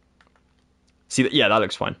 See, yeah, that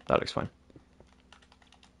looks fine. That looks fine.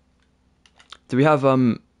 Do we have...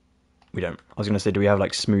 We don't. I was going to say, do we have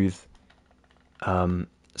like smooth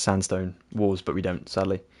sandstone walls? But we don't,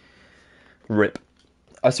 sadly. RIP.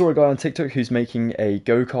 I saw a guy on TikTok who's making a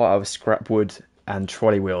go-kart out of scrap wood and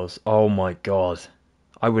trolley wheels. Oh my god.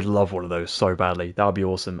 I would love one of those so badly. That would be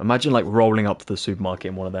awesome. Imagine like rolling up to the supermarket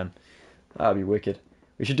in one of them. That would be wicked.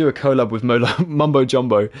 We should do a collab with Mumbo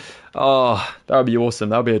Jumbo. Oh, that would be awesome.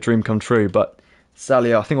 That would be a dream come true. But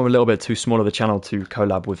sadly, I think I'm a little bit too small of a channel to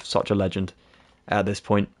collab with such a legend at this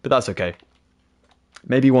point. But that's okay.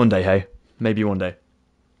 Maybe one day, hey? Maybe one day.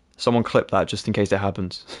 Someone clip that just in case it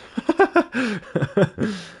happens.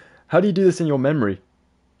 How do you do this in your memory?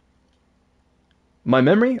 My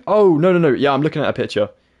memory? Oh, no, no, no. Yeah, I'm looking at a picture.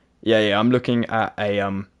 Yeah, I'm looking at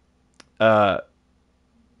uh,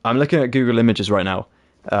 I'm looking at Google Images right now.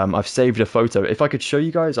 I've saved a photo. If I could show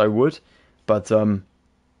you guys, I would, but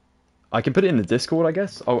I can put it in the Discord, I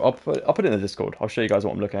guess. I'll put it in the Discord. I'll show you guys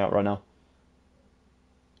what I'm looking at right now.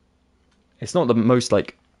 It's not the most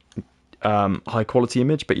like high quality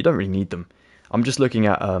image, but you don't really need them. I'm just looking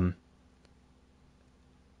at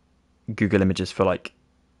Google Images for like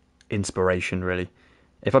inspiration, really.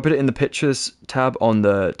 If I put it in the pictures tab on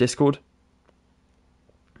the Discord,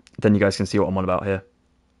 then you guys can see what I'm on about here.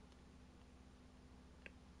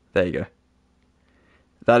 There you go.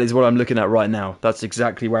 That is what I'm looking at right now. That's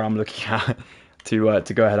exactly where I'm looking at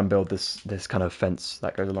to go ahead and build this kind of fence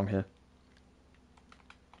that goes along here.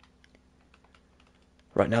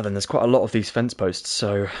 Right now then, there's quite a lot of these fence posts,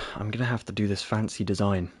 so I'm going to have to do this fancy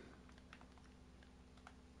design.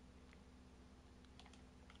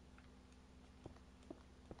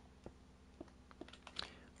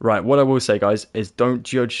 Right, what I will say, guys, is don't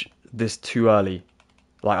judge this too early.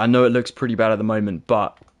 Like, I know it looks pretty bad at the moment,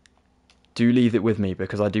 but do leave it with me,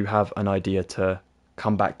 because I do have an idea to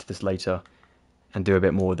come back to this later and do a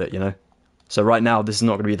bit more with it, you know? So right now, this is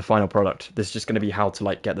not going to be the final product. This is just going to be how to,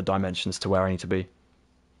 like, get the dimensions to where I need to be.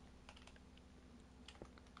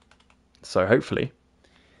 So hopefully,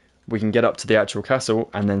 we can get up to the actual castle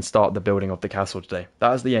and then start the building of the castle today.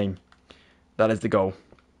 That is the aim. That is the goal.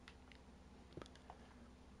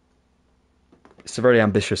 It's a very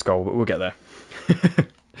ambitious goal, but we'll get there.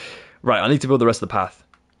 Right, I need to build the rest of the path.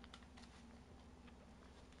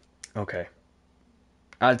 Okay.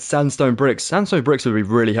 Add sandstone bricks. Sandstone bricks would be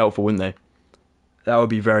really helpful, wouldn't they? That would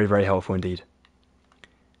be very, very helpful indeed.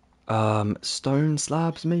 Stone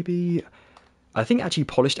slabs, maybe? I think actually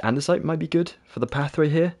polished andesite might be good for the pathway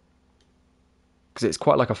here. Because it's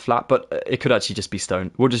quite like a flat, but it could actually just be stone.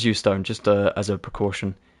 We'll just use stone, just as a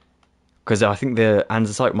precaution. Because I think the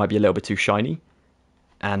andesite might be a little bit too shiny.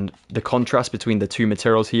 And the contrast between the two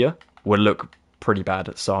materials here would look pretty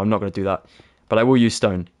bad. So I'm not going to do that. But I will use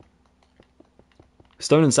stone.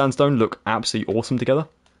 Stone and sandstone look absolutely awesome together,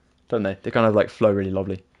 don't they? They kind of like flow really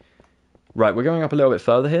lovely. Right, we're going up a little bit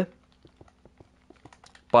further here.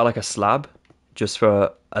 By like a slab, just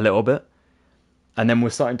for a little bit. And then we're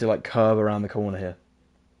starting to like curve around the corner here.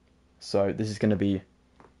 So this is going to be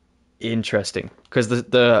interesting. Because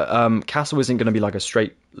the castle isn't going to be like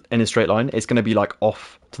in a straight line. It's going to be like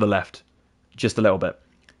off to the left. Just a little bit.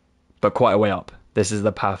 But quite a way up. This is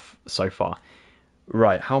the path so far.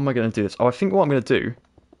 Right, how am I going to do this? Oh, I think what I'm going to do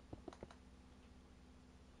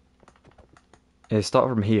is start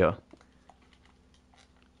from here.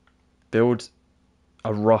 Build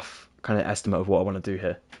a rough kind of estimate of what I want to do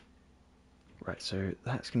here. Right, so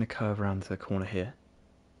that's going to curve around to the corner here.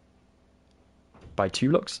 By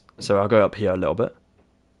 2 blocks. So I'll go up here a little bit.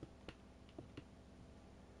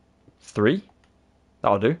 3.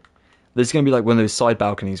 That'll do. This is going to be like one of those side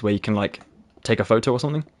balconies where you can like take a photo or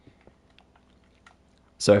something.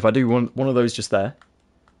 So if I do one of those just there,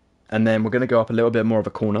 and then we're going to go up a little bit more of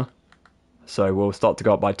a corner. So we'll start to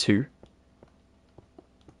go up by 2.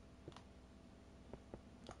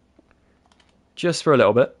 Just for a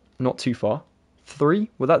little bit, not too far.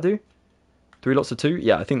 3, would that do? 3 lots of 2?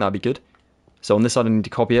 Yeah, I think that'd be good. So on this side I need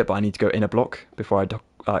to copy it, but I need to go in a block before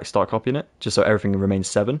I start copying it, just so everything remains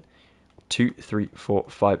 7. 2, 3, 4,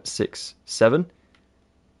 5, 6, 7.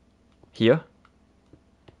 Here.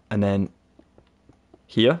 And then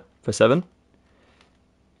here for 7.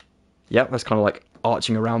 Yeah, that's kind of like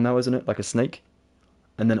arching around now, isn't it? Like a snake.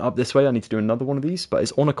 And then up this way I need to do another one of these, but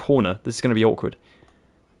it's on a corner. This is going to be awkward.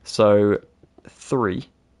 So 3.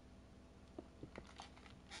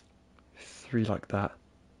 3 like that.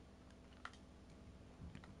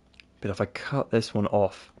 But if I cut this one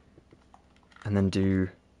off and then do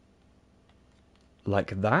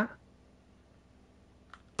like that,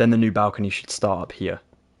 then the new balcony should start up here.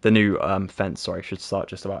 The new fence, sorry, should start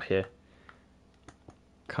just about here.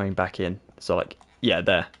 Coming back in. So like, yeah,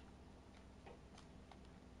 there.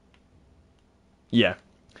 Yeah.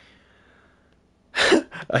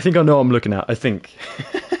 I think I know what I'm looking at, I think.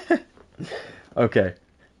 Okay.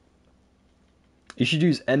 You should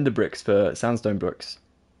use ender bricks for sandstone bricks.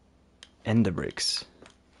 Ender bricks.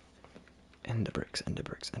 Ender bricks, ender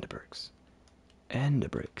bricks, ender bricks. Ender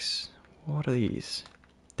bricks. What are these?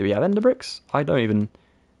 Do we have ender bricks? I don't even...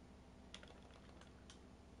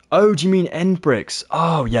 Oh, do you mean end bricks?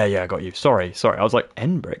 Oh, yeah, I got you. Sorry. I was like,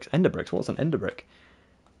 end bricks? Ender bricks? What's an ender brick?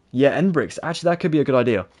 Yeah, end bricks. Actually, that could be a good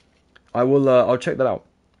idea. I will, I'll check that out.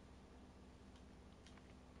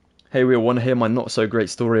 Hey, we all want to hear my not so great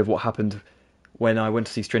story of what happened when I went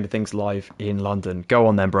to see Stranger Things live in London. Go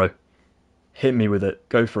on then, bro. Hit me with it.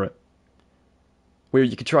 Go for it. Where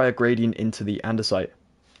you could try a gradient into the andesite.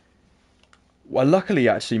 Well, luckily,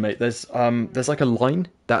 actually, mate, there's like a line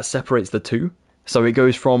that separates the two. So it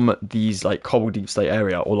goes from these like cobble deep slate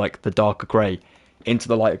area, or like the darker grey, into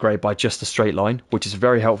the lighter grey by just a straight line, which is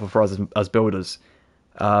very helpful for us as builders.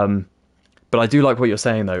 But I do like what you're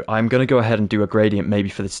saying, though. I'm going to go ahead and do a gradient maybe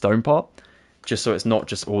for the stone part, just so it's not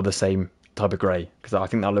just all the same type of grey, because I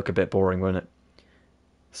think that'll look a bit boring, won't it?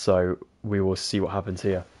 So we will see what happens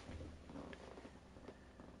here.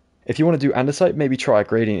 If you want to do andesite, maybe try a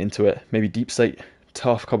gradient into it. Maybe deep slate,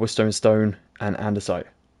 tough cobblestone, stone, and andesite.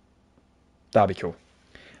 That'd be cool.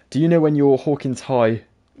 Do you know when your Hawkins High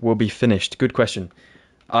will be finished? Good question.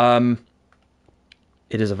 It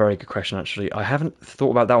is a very good question, actually. I haven't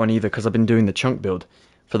thought about that one either because I've been doing the chunk build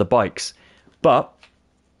for the bikes. But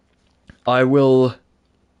I will...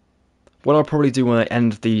 What I'll probably do when I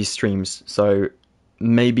end these streams, so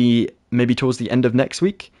maybe towards the end of next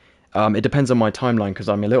week. It depends on my timeline because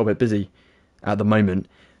I'm a little bit busy at the moment.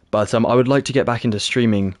 But I would like to get back into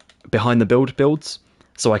streaming behind the builds,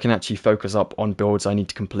 so I can actually focus up on builds I need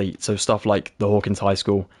to complete. So stuff like the Hawkins High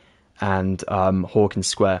School and Hawkins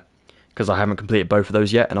Square, because I haven't completed both of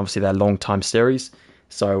those yet, and obviously they're long-time series.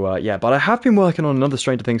 So yeah, but I have been working on another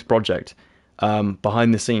Stranger Things project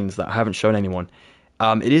behind the scenes that I haven't shown anyone.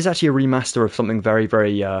 It is actually a remaster of something very,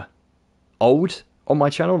 very old on my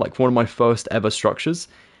channel, like one of my first ever structures.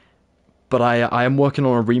 But I am working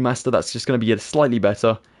on a remaster that's just going to be slightly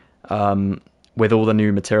better, with all the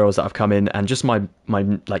new materials that have come in and just my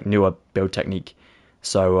like newer build technique.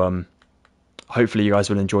 So hopefully you guys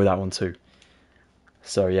will enjoy that one too.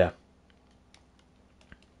 So yeah.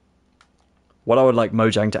 What I would like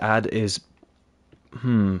Mojang to add is,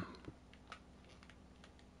 I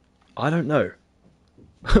don't know.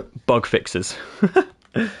 Bug fixes.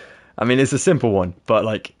 I mean, it's a simple one, but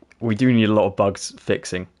like we do need a lot of bugs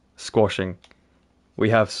fixing, squashing. We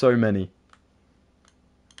have so many.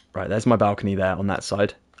 Right, there's my balcony there on that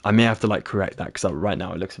side. I may have to like correct that because right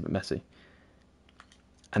now it looks a bit messy.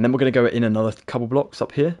 And then we're going to go in another couple blocks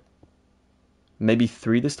up here. Maybe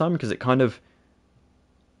 3 this time because it kind of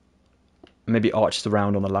maybe arches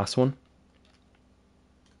around on the last one.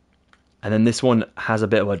 And then this one has a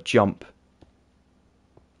bit of a jump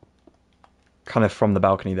kind of from the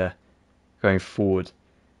balcony there, going forward.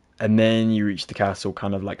 And then you reach the castle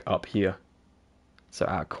kind of like up here. So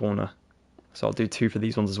out corner. So I'll do 2 for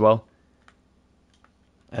these ones as well.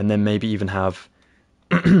 And then maybe even have,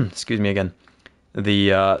 excuse me again,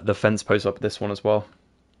 the fence post up this one as well.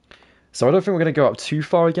 So I don't think we're going to go up too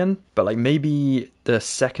far again, but like maybe the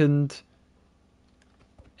second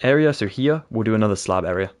area, so here, we'll do another slab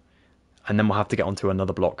area. And then we'll have to get onto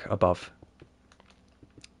another block above.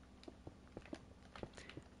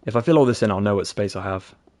 If I fill all this in, I'll know what space I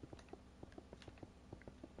have.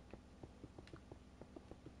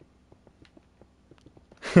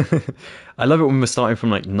 I love it when we're starting from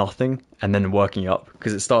like nothing and then working up,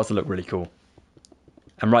 because it starts to look really cool.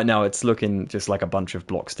 And right now it's looking just like a bunch of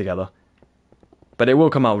blocks together. But it will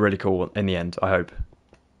come out really cool in the end, I hope.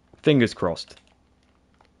 Fingers crossed.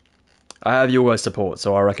 I have your guys' support,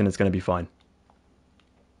 so I reckon it's going to be fine.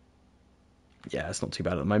 Yeah, it's not too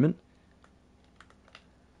bad at the moment.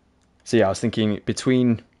 So yeah, I was thinking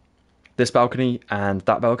between this balcony and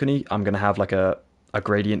that balcony, I'm going to have like a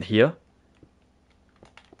gradient here.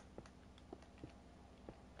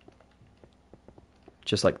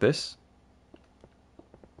 Just like this.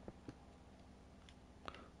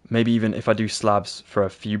 Maybe even if I do slabs for a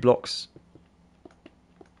few blocks.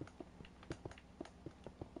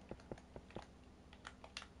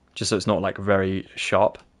 Just so it's not like very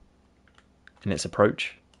sharp in its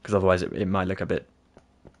approach, because otherwise it might look a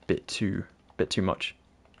bit too much.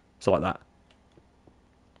 So like that.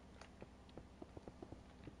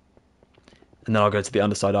 And then I'll go to the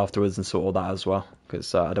underside afterwards and sort all that as well,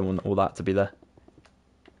 because I don't want all that to be there.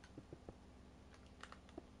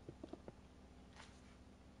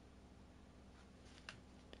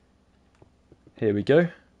 Here we go.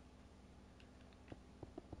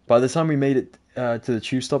 By the time we made it to the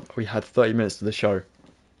tube stop, we had 30 minutes to the show.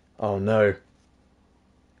 Oh no.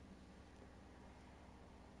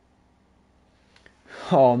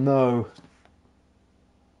 Oh no.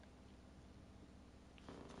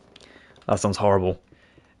 That sounds horrible.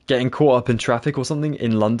 Getting caught up in traffic or something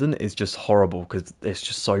in London is just horrible because it's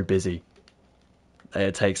just so busy.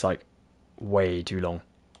 It takes like way too long.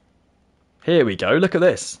 Here we go, look at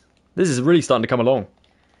this. This is really starting to come along.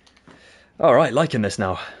 Alright, liking this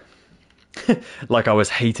now. Like I was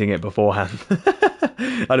hating it beforehand.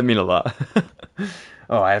 I didn't mean like that.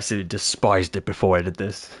 Oh, I absolutely despised it before I did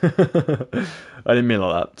this. I didn't mean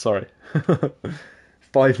like that, sorry.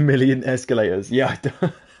 5 million escalators. Yeah,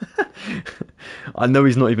 I know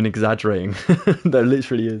he's not even exaggerating. There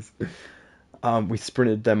literally is. We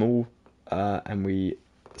sprinted them all, and we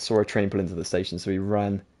saw a train pull into the station, so we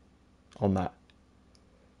ran on that.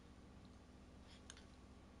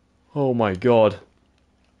 Oh my god.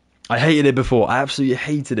 I hated it before. I absolutely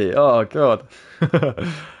hated it. Oh god.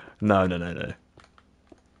 No.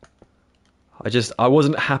 I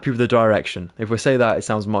wasn't happy with the direction. If we say that, it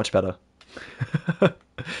sounds much better.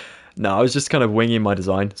 No, I was just kind of winging my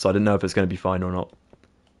design, so I didn't know if it's going to be fine or not.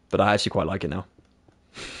 But I actually quite like it now.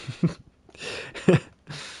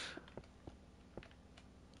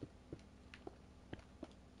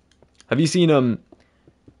 Have you seen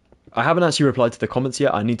I haven't actually replied to the comments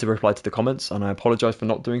yet. I need to reply to the comments, and I apologize for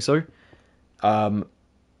not doing so. But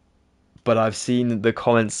I've seen the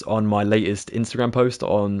comments on my latest Instagram post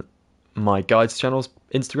on my guides channel's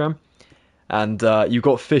Instagram, and you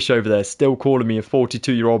got Fish over there still calling me a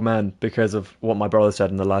 42-year-old man because of what my brother said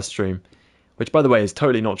in the last stream, which, by the way, is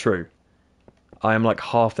totally not true. I am like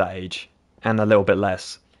half that age and a little bit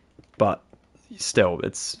less, but still,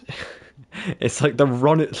 it's it's like the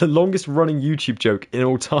longest running YouTube joke in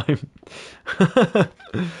all time.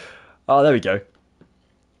 Oh, there we go.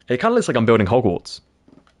 It kind of looks like I'm building Hogwarts.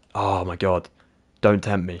 Oh my god. Don't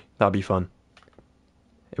tempt me. That'd be fun.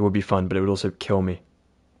 It would be fun, but it would also kill me.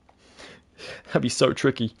 That'd be so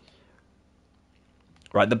tricky.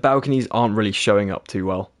 Right, the balconies aren't really showing up too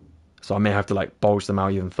well, so I may have to like bulge them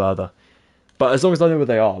out even further. But as long as I know where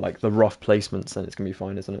they are, like the rough placements, then it's gonna be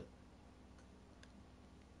fine, isn't it?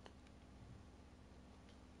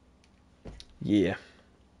 Yeah.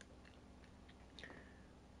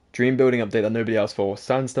 Dream building update that nobody asked for.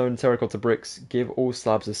 Sandstone, terracotta bricks, give all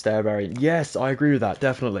slabs a stair variant. Yes, I agree with that,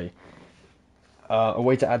 definitely. A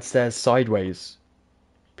way to add stairs sideways.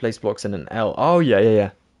 Place blocks in an L. Oh,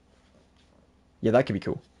 yeah. Yeah, that could be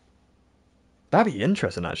cool. That'd be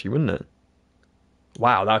interesting, actually, wouldn't it?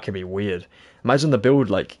 Wow, that could be weird. Imagine the build,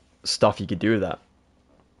 like, stuff you could do with that.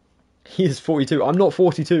 He is 42. I'm not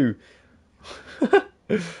 42.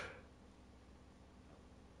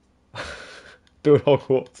 Build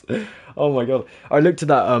Hogwarts. Oh my god. I looked at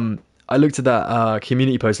that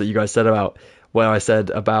community post that you guys said about, where I said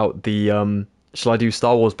about the shall I do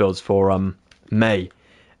Star Wars builds for May?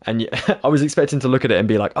 And I was expecting to look at it and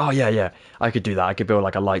be like, oh yeah, I could do that. I could build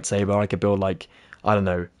like a lightsaber. I could build like, I don't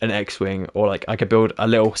know, an X-wing, or like I could build a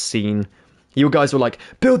little scene. You guys were like,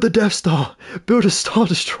 build the Death Star, build a Star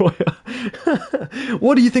Destroyer.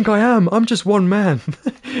 What do you think I am? I'm just one man.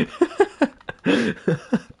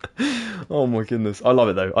 Oh my goodness. I love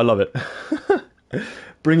it though. I love it.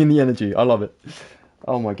 Bring in the energy. I love it.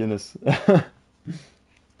 Oh my goodness.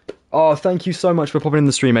 Oh, thank you so much for popping in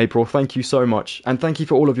the stream, April. Thank you so much. And thank you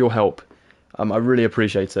for all of your help. I really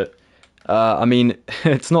appreciate it. I mean,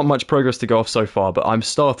 it's not much progress to go off so far, but I'm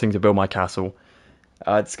starting to build my castle.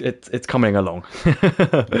 It's coming along.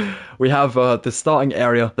 We have the starting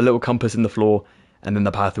area, the little compass in the floor, and then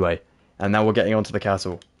the pathway. And now we're getting onto the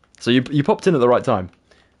castle. So you popped in at the right time.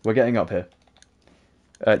 We're getting up here.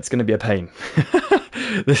 It's going to be a pain.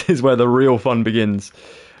 This is where the real fun begins.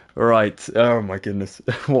 Right. Oh my goodness.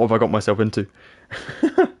 What have I got myself into?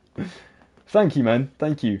 Thank you, man.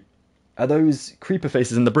 Thank you. Are those creeper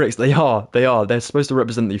faces in the bricks? They are. They're supposed to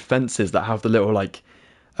represent the fences that have the little, like,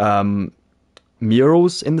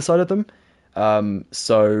 murals in the side of them.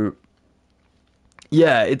 So,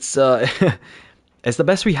 yeah, it's it's the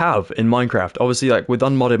best we have in Minecraft. Obviously, like, with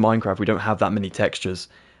unmodded Minecraft, we don't have that many textures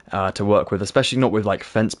to work with, especially not with, like,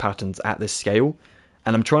 fence patterns at this scale.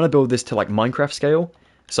 And I'm trying to build this to, like, Minecraft scale.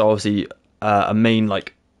 So, obviously, a main,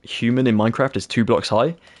 like, human in Minecraft is 2 blocks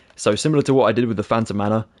high. So, similar to what I did with the Phantom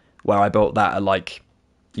Manor, where I built that at, like,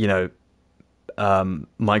 you know,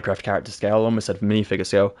 Minecraft character scale, almost at minifigure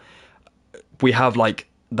scale. We have, like,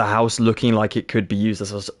 the house looking like it could be used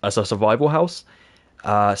as a survival house.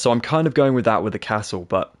 So I'm kind of going with that with the castle,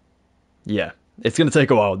 but yeah, it's going to take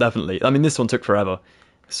a while, definitely. I mean, this one took forever.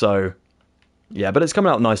 So yeah, but it's coming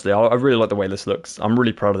out nicely. I really like the way this looks. I'm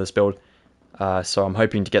really proud of this build. So I'm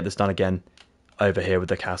hoping to get this done again over here with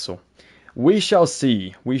the castle. We shall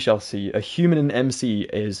see. We shall see. A human in MC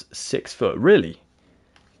is 6 foot. Really?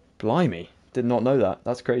 Blimey. Did not know that.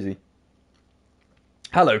 That's crazy.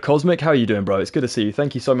 Hello, Cosmic. How are you doing, bro? It's good to see you.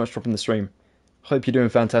 Thank you so much for dropping the stream. Hope you're doing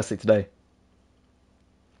fantastic today.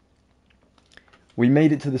 We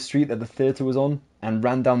made it to the street that the theatre was on and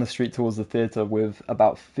ran down the street towards the theatre with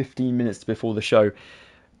about 15 minutes before the show.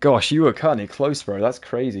 Gosh, you were cutting it close, bro. That's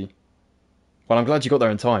crazy. Well, I'm glad you got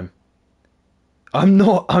there in time. I'm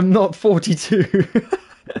not 42.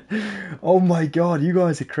 Oh my god, you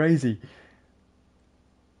guys are crazy.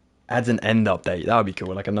 Adds an end update. That would be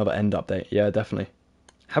cool, like another end update. Yeah, definitely.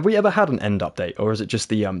 Have we ever had an end update, or is it just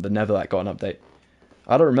the Nether that got an update?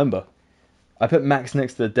 I don't remember. I put Max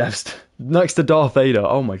next to the devs, next to Darth Vader.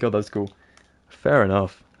 Oh my god, that's cool. Fair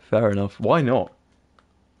enough. Fair enough. Why not?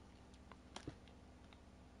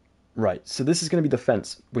 Right, so this is going to be the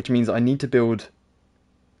fence, which means I need to build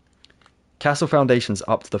castle foundations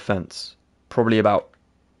up to the fence. Probably about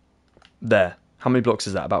there. How many blocks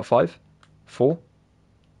is that? About 5? 4?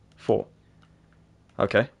 4.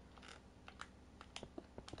 Okay.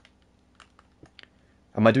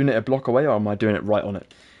 Am I doing it a block away, or am I doing it right on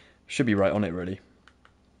it? Should be right on it, really.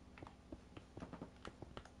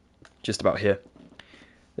 Just about here.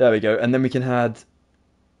 There we go. And then we can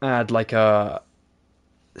add like a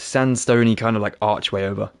sandstone-y kind of like archway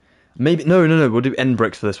over. Maybe no. We'll do end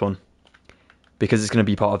bricks for this one because it's going to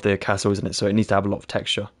be part of the castle, isn't it? So it needs to have a lot of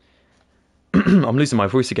texture. I'm losing my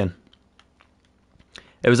voice again.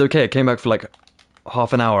 It was okay. It came back for like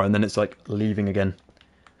half an hour and then it's like leaving again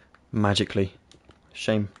magically.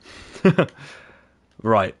 Shame.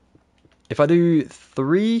 Right. If I do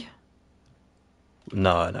 3...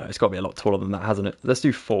 No, it's got to be a lot taller than that, hasn't it? Let's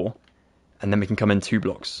do 4. And then we can come in 2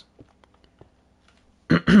 blocks.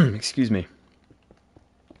 Excuse me.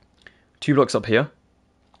 2 blocks up here.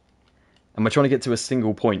 And we're trying to get to a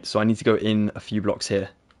single point, so I need to go in a few blocks here.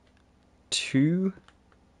 2...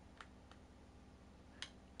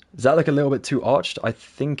 Is that like a little bit too arched? I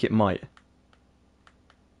think it might.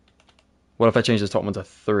 What if I change the top one to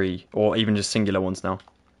 3? Or even just singular ones now?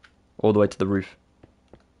 All the way to the roof.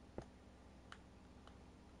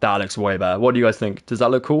 That looks way better. What do you guys think? Does that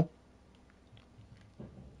look cool?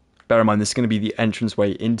 Bear in mind, this is going to be the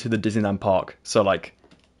entranceway into the Disneyland park. So, like,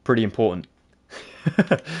 pretty important.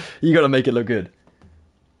 You got to make it look good.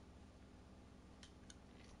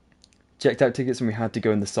 Checked out tickets and we had to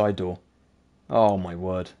go in the side door. Oh, my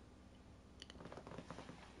word.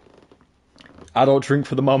 Adult drink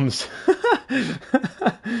for the mums. I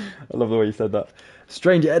love the way you said that.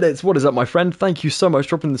 Strange Edits, what is up, my friend? Thank you so much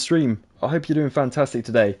for dropping the stream. I hope you're doing fantastic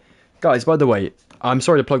today. Guys, by the way, I'm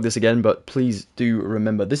sorry to plug this again, but please do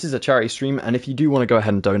remember, this is a charity stream, and if you do want to go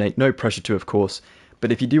ahead and donate, no pressure to, of course,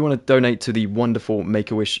 but if you do want to donate to the wonderful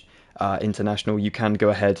Make-A-Wish International, you can go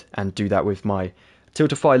ahead and do that with my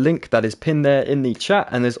Tiltify link that is pinned there in the chat,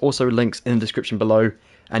 and there's also links in the description below,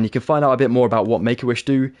 and you can find out a bit more about what Make-A-Wish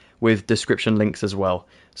do with description links as well.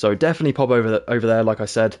 So definitely pop over there, like I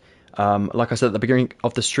said. Like I said at the beginning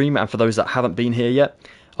of the stream, and for those that haven't been here yet,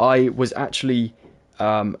 I was actually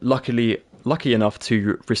lucky enough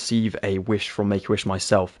to receive a wish from Make-A-Wish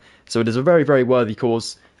myself. So it is a very, very worthy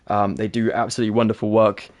cause. They do absolutely wonderful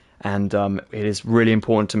work, and it is really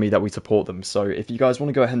important to me that we support them. So if you guys want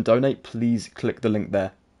to go ahead and donate, please click the link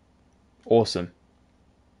there. Awesome.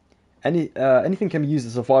 Anything can be used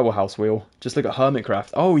as a survival house wheel. Just look at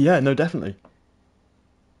Hermitcraft. Oh yeah, no, definitely.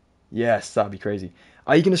 Yes, that'd be crazy.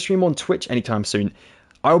 Are you going to stream on Twitch anytime soon?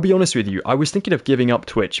 I'll be honest with you, I was thinking of giving up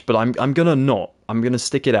Twitch, but I'm gonna not. I'm gonna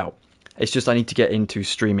stick it out. It's just I need to get into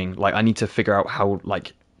streaming. Like, I need to figure out how,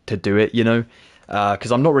 like, to do it, you know?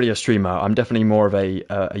 Because I'm not really a streamer. I'm definitely more of a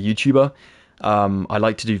YouTuber. I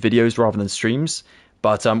like to do videos rather than streams.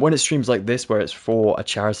 But when it's streams like this, where it's for a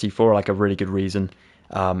charity, for, like, a really good reason,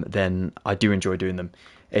 then I do enjoy doing them.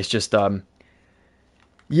 It's just,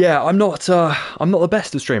 yeah, I'm not the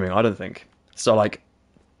best at streaming, I don't think. So, like,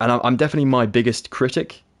 and I'm definitely my biggest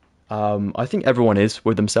critic. I think everyone is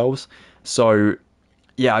with themselves. So,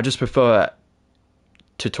 yeah, I just prefer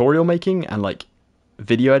tutorial making and, like,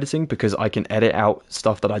 video editing because I can edit out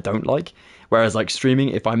stuff that I don't like. Whereas, like, streaming,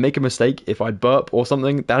 if I make a mistake, if I burp or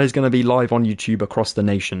something, that is going to be live on YouTube across the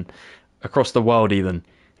nation, across the world even.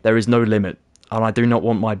 There is no limit. And I do not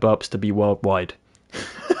want my burps to be worldwide.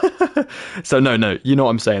 So, no, you know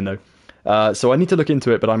what I'm saying, though. So I need to look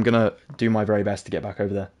into it, but I'm going to do my very best to get back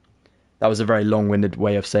over there. That was a very long-winded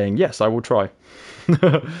way of saying, yes, I will try.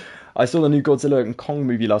 I saw the new Godzilla and Kong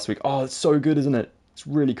movie last week. Oh, it's so good, isn't it? It's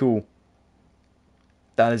really cool.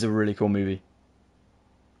 That is a really cool movie.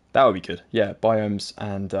 That would be good. Yeah, biomes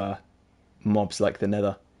and mobs like the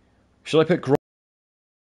Nether. Should I pick...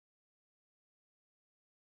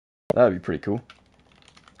 That would be pretty cool.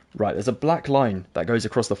 Right, there's a black line that goes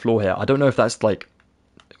across the floor here. I don't know if that's, like,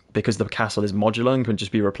 because the castle is modular and can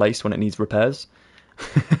just be replaced when it needs repairs.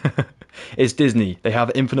 It's Disney. They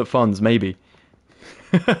have infinite funds, maybe.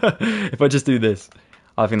 If I just do this,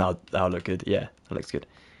 I think that'll look good. Yeah, that looks good.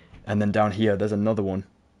 And then down here, there's another one.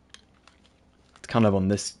 It's kind of on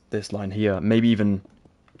this line here. Maybe even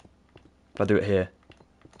if I do it here,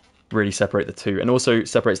 really separate the two. And also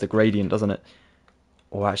separates the gradient, doesn't it?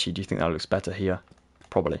 Or actually, do you think that looks better here?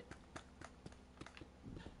 Probably.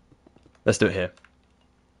 Let's do it here.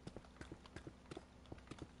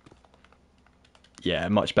 Yeah,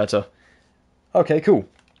 much better. Okay, cool.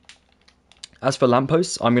 As for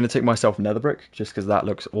lampposts, I'm going to take myself nether brick, just because that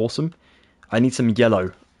looks awesome. I need some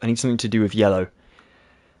yellow. I need something to do with yellow.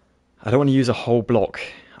 I don't want to use a whole block.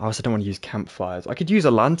 I also don't want to use campfires. I could use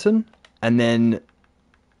a lantern, and then...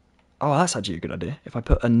 Oh, that's actually a good idea. If I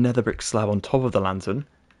put a nether brick slab on top of the lantern,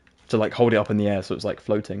 to like hold it up in the air so it's like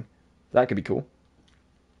floating. That could be cool.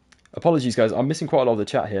 Apologies, guys. I'm missing quite a lot of the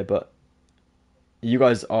chat here, but you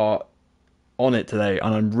guys are on it today,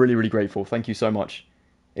 and I'm really, really grateful. Thank you so much.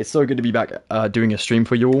 It's so good to be back doing a stream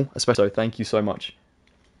for you all, especially. So thank you so much.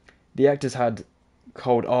 The actors had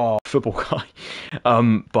cold football guy,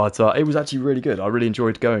 but it was actually really good. I really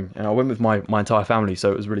enjoyed going, and I went with my entire family,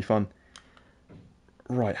 so it was really fun.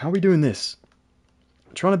 Right, how are we doing this?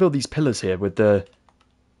 I'm trying to build these pillars here with the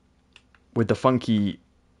funky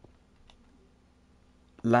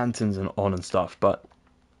lanterns and stuff, but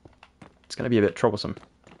it's going to be a bit troublesome.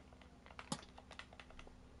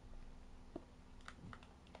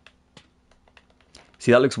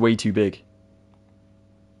 See, that looks way too big.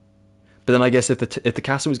 But then I guess if the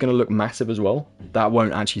castle is going to look massive as well, that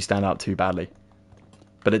won't actually stand out too badly.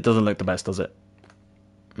 But it doesn't look the best, does it?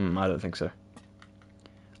 I don't think so.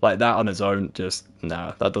 Like that on its own, just,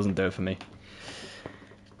 nah, that doesn't do it for me.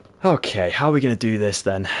 Okay, how are we going to do this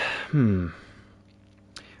then?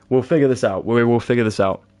 We'll figure this out. We will figure this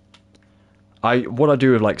out. What I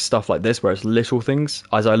do with like stuff like this, where it's little things,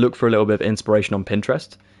 as I look for a little bit of inspiration on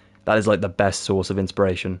Pinterest, that is like the best source of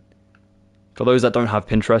inspiration. For those that don't have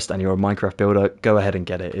Pinterest and you're a Minecraft builder, go ahead and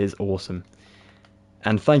get it. It is awesome.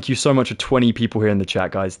 And thank you so much for 20 people here in the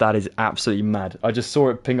chat, guys. That is absolutely mad. I just saw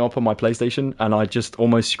it ping up on my PlayStation and I just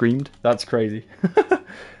almost screamed. That's crazy.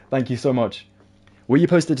 Thank you so much. Will you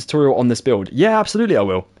post a tutorial on this build? Yeah, absolutely I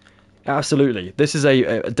will. Absolutely. This is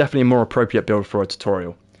definitely a more appropriate build for a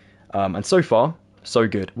tutorial. And so far, so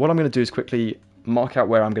good. What I'm going to do is quickly mark out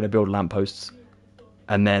where I'm going to build lampposts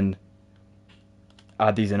and then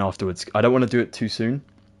add these in afterwards. I don't want to do it too soon.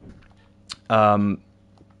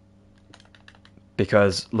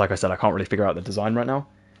 Because, like I said, I can't really figure out the design right now.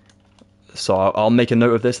 So I'll make a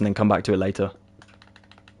note of this and then come back to it later.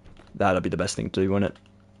 That'll be the best thing to do, won't it?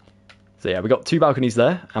 So yeah, we got 2 balconies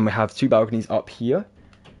there, and we have 2 balconies up here.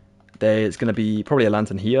 There's going to be probably a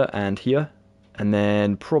lantern here, and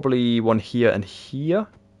then probably one here and here.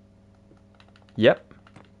 Yep.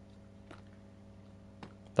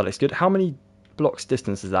 That looks good. How many blocks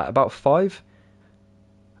distance is that? About 5?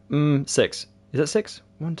 6. Is that 6?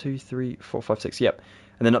 1, 2, 3, 4, 5, 6. Yep.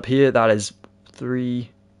 And then up here, that is 3,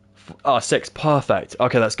 4, 6. Perfect.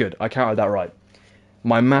 Okay, that's good. I counted that right.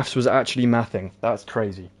 My maths was actually mathing. That's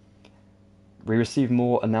crazy. We received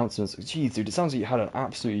more announcements. Jeez, dude, it sounds like you had an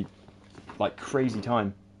absolutely, like, crazy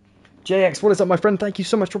time. JX, what is up, my friend? Thank you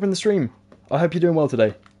so much for dropping the stream. I hope you're doing well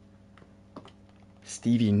today.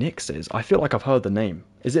 Stevie Nicks says, I feel like I've heard the name.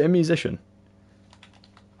 Is it a musician?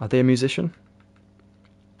 Are they a musician?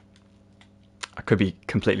 I could be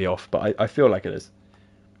completely off, but I feel like it is.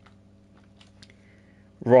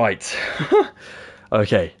 Right.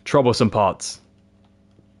 Okay, troublesome parts.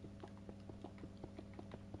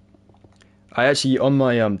 I actually, on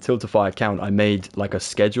my Tiltify account, I made like a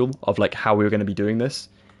schedule of like how we were going to be doing this.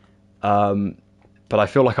 But I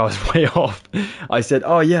feel like I was way off. I said,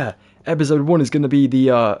 oh yeah, episode 1 is going to be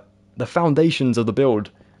the foundations of the build.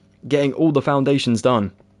 Getting all the foundations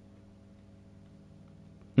done.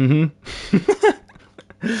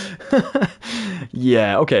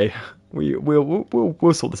 Yeah, okay.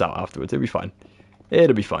 We'll sort this out afterwards. It'll be fine.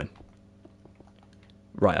 It'll be fine.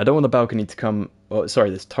 Right, I don't want the balcony to come... Oh, sorry,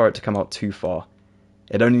 this turret to come out too far.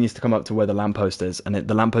 It only needs to come up to where the lamppost is. And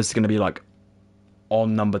the lamppost is going to be, like,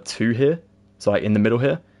 on number 2 here. So, like, in the middle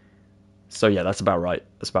here. So, yeah, that's about right.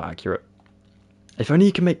 That's about accurate. If only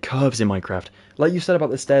you can make curves in Minecraft. Like you said about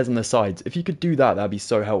the stairs on the sides. If you could do that, that would be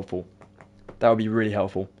so helpful. That would be really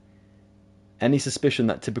helpful. Any suspicion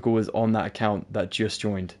that Typical is on that account that just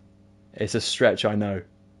joined? It's a stretch, I know.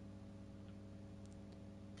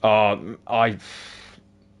 To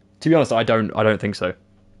be honest, I don't think so.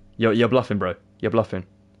 You're bluffing, bro. You're bluffing.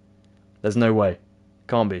 There's no way.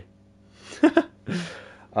 Can't be.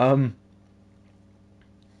 Oh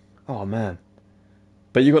man.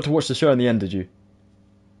 But you got to watch the show in the end, did you?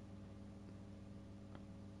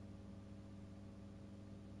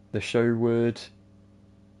 The show would...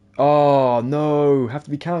 Oh no, have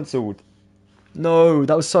to be cancelled. No,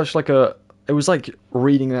 that was such like a... It was like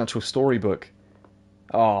reading an actual storybook.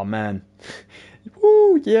 Oh man.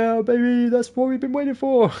 Woo, yeah, baby, that's what we've been waiting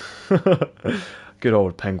for. Good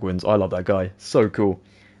old Penguins. I love that guy. So cool.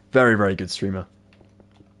 Very, very good streamer.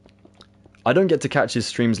 I don't get to catch his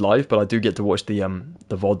streams live, but I do get to watch the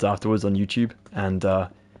VODs afterwards on YouTube, and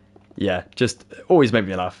yeah, just always make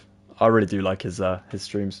me laugh. I really do like his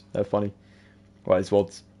streams. They're funny. Right, his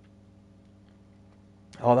VODs.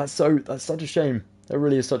 Oh, that's such a shame. That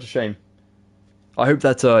really is such a shame. I hope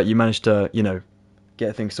that you managed to,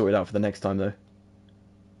 get things sorted out for the next time, though.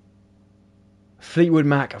 Fleetwood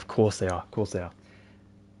Mac, of course they are. Of course they are.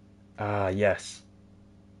 Ah, yes.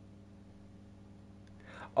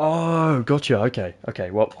 Oh, gotcha. Okay, okay.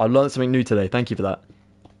 Well, I learned something new today. Thank you for that.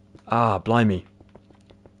 Ah, blimey.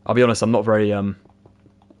 I'll be honest. I'm not very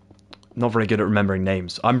good at remembering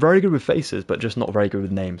names. I'm very good with faces, but just not very good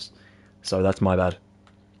with names. So that's my bad.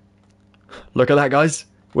 Look at that, guys.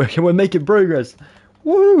 We're making progress.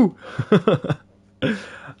 Woo!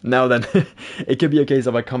 Now then, it could be a case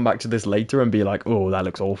of I come back to this later and be like, oh, that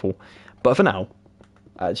looks awful. But for now,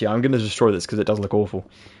 actually, I'm going to destroy this because it does look awful.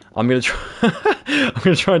 I'm going to try. I'm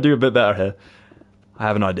going to try and do a bit better here. I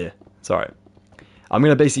have an idea. It's all right. I'm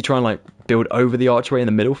going to basically try and like build over the archway in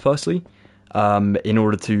the middle, firstly, in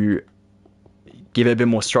order to give it a bit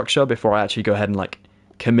more structure before I actually go ahead and like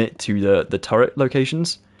commit to the turret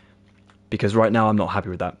locations. Because right now I'm not happy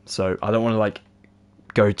with that. So I don't want to like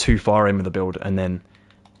go too far in with the build and then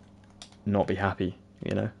not be happy.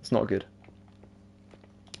 It's not good.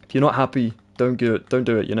 If you're not happy, don't do it. Don't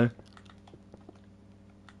do it. If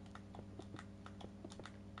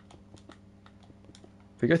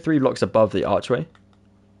we go 3 blocks above the archway,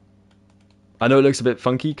 I know it looks a bit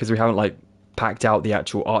funky because we haven't like packed out the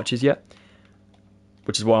actual arches yet,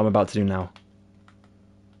 which is what I'm about to do now.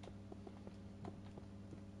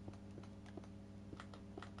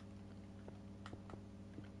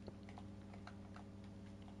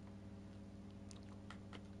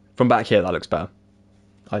 From back here, that looks better,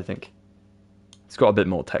 I think. It's got a bit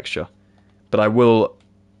more texture. But I will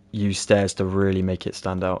use stairs to really make it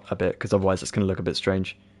stand out a bit, because otherwise it's going to look a bit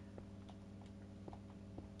strange.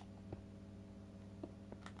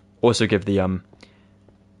 Also give the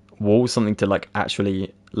walls something to like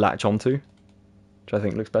actually latch onto, which I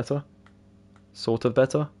think looks better. Sort of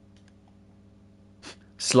better.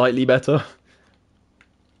 Slightly better.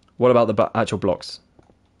 What about the actual blocks?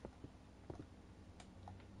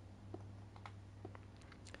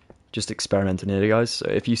 Just experimenting here, guys. So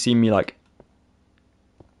if you see me like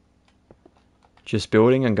just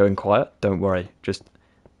building and going quiet, don't worry. Just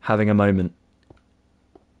having a moment.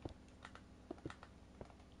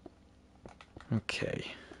 Okay.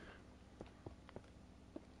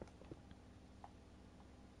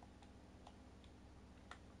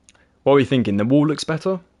 What are we thinking? The wall looks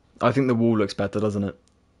better? I think the wall looks better, doesn't it?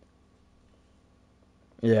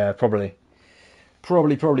 Yeah, probably.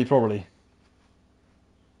 Probably.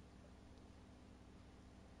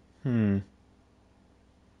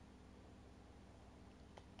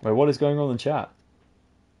 Wait, what is going on in chat?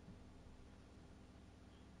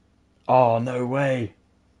 Oh, no way.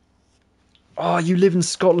 Oh, you live in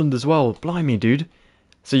Scotland as well. Blimey, dude.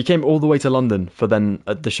 So you came all the way to London for then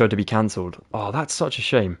the show to be cancelled. Oh, that's such a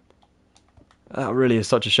shame. That really is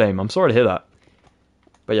such a shame. I'm sorry to hear that.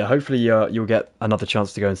 But yeah, hopefully you'll get another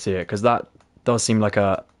chance to go and see it, because that does seem like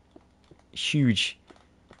a huge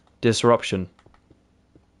disruption.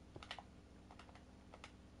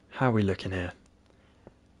 How are we looking here?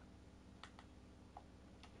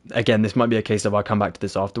 Again, this might be a case of I come back to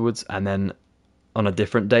this afterwards and then on a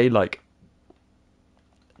different day, like,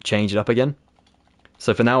 change it up again.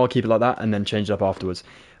 So for now, I'll keep it like that and then change it up afterwards.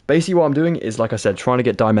 Basically, what I'm doing is, like I said, trying to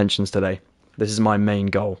get dimensions today. This is my main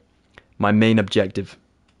goal, my main objective.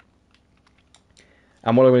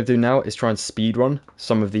 And what I'm going to do now is try and speed run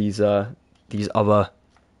some of these other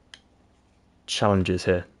challenges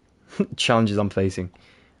here, challenges I'm facing,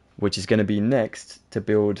 which is going to be next to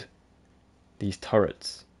build these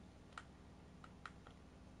turrets.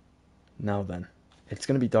 Now then, it's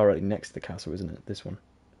going to be directly next to the castle, isn't it? This one.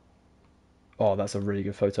 Oh, that's a really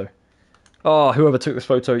good photo. Oh, whoever took this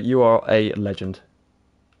photo, you are a legend.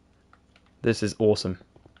 This is awesome.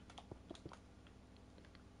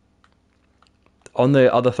 On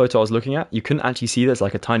the other photo I was looking at, you couldn't actually see there's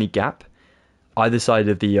like a tiny gap either side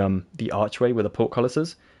of the archway where the portcullis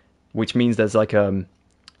is, which means there's like a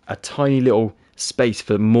tiny little space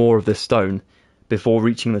for more of this stone before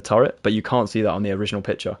reaching the turret, but you can't see that on the original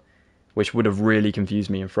picture, which would have really confused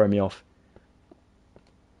me and thrown me off.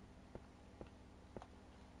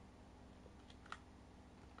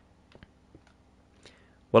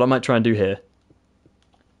 What I might try and do here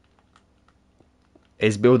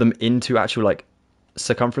is build them into actual like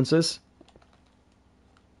circumferences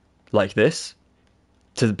like this,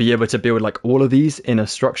 to be able to build like all of these in a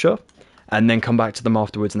structure and then come back to them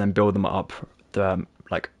afterwards and then build them up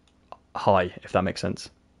like high, if that makes sense.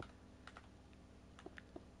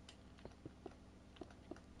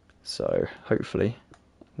 So hopefully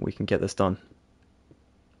we can get this done.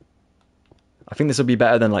 I think this will be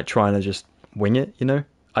better than like trying to just wing it, you know?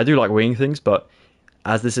 I do like winging things, but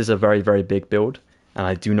as this is a very, very big build, and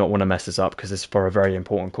I do not want to mess this up because it's for a very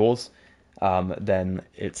important cause, then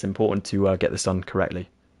it's important to get this done correctly.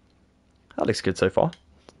 That looks good so far.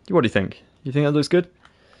 What do you think? You think that looks good?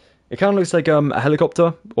 It kind of looks like a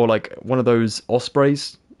helicopter or like one of those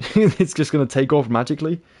ospreys. It's just going to take off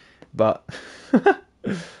magically. But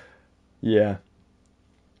yeah.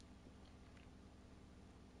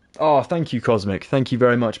 Oh, thank you, Cosmic. Thank you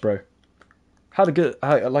very much, bro. Had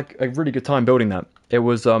a really good time building that. It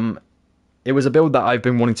was a build that I've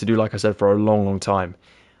been wanting to do, like I said, for a long, long time.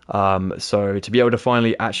 So to be able to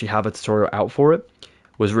finally actually have a tutorial out for it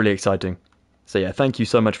was really exciting. So yeah, thank you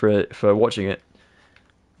so much for watching it.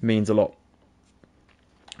 Means a lot.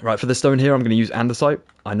 Right, for the stone here, I'm going to use andesite.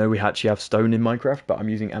 I know we actually have stone in Minecraft, but I'm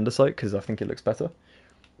using andesite because I think it looks better. I'm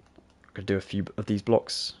going to do a few of these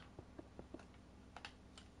blocks,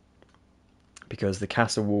 because the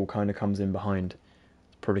castle wall kind of comes in behind.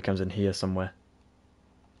 Probably comes in here somewhere.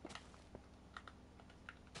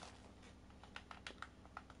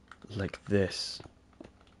 Like this.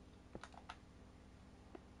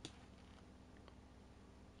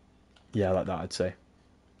 Yeah, like that, I'd say.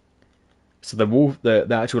 So the wall, the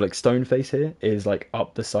actual like stone face here is like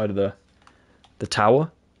up the side of the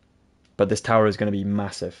tower, but this tower is going to be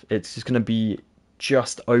massive. It's just going to be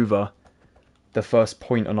just over the first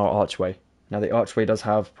point on our archway. Now the archway does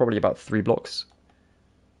have probably about 3 blocks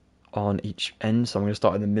on each end, so I'm going to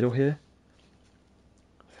start in the middle here.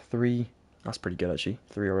 3, that's pretty good actually.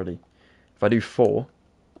 3 already. If I do 4,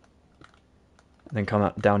 then come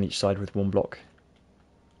out down each side with 1 block.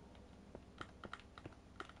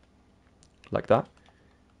 Like that,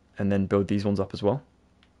 and then build these ones up as well.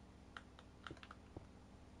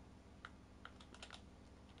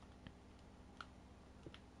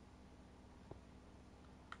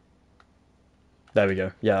 There we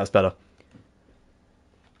go. Yeah, that's better.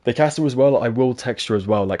 The castle as well, I will texture as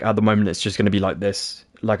well. Like at the moment, it's just going to be like this.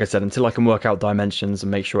 Like I said, until I can work out dimensions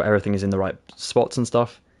and make sure everything is in the right spots and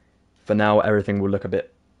stuff. For now, everything will look a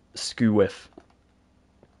bit skew-whiff.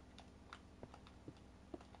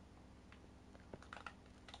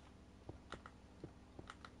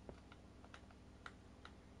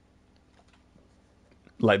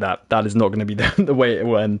 Like that. That is not going to be the way it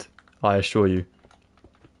will end, I assure you.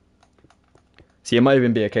 See, it might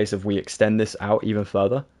even be a case of we extend this out even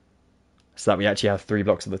further, so that we actually have 3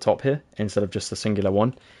 blocks at the top here instead of just a singular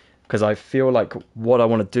one. Because I feel like what I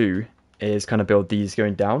want to do is kind of build these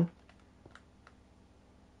going down.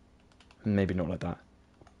 Maybe not like that.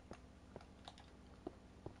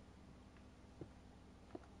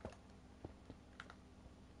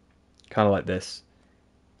 Kind of like this.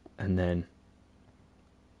 And then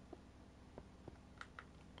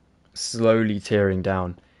slowly tearing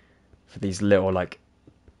down for these little like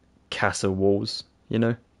castle walls, you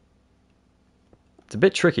know? It's a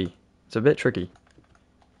bit tricky. It's a bit tricky.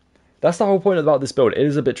 That's the whole point about this build. It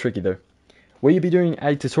is a bit tricky though. Will you be doing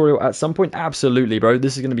a tutorial at some point? Absolutely, bro.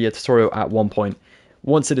 This is going to be a tutorial at one point.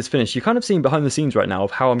 Once it is finished, you're kind of seeing behind the scenes right now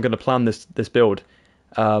of how I'm going to plan this build.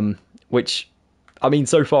 Which, I mean,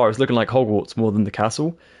 so far it's looking like Hogwarts more than the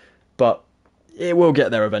castle. But it will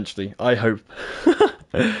get there eventually. I hope.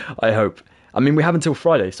 I hope. I mean, we have until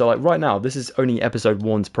Friday. So, like, right now, this is only episode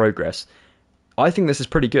 1's progress. I think this is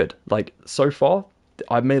pretty good. Like, so far,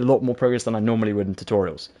 I've made a lot more progress than I normally would in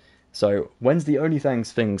tutorials. So, when's the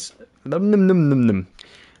OnlyFans things? Probably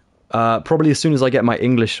as soon as I get my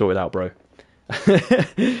English sorted out, bro.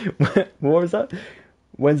 What was that?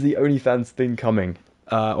 When's the OnlyFans thing coming?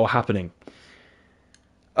 Or happening?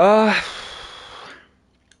 You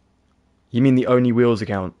mean the Only Wheels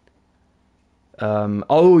account?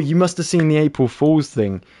 Oh, you must have seen the April Fool's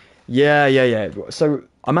thing. Yeah. So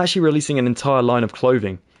I'm actually releasing an entire line of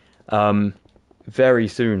clothing. Very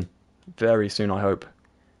soon. Very soon, I hope.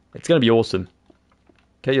 It's going to be awesome.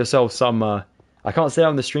 Get yourself some... I can't say it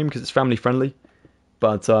on the stream because it's family friendly.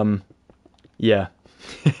 But, yeah.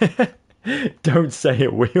 Don't say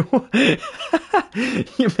it, Will.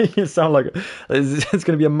 You make it sound like it's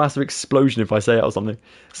going to be a massive explosion if I say it or something.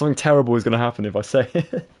 Something terrible is going to happen if I say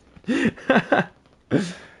it.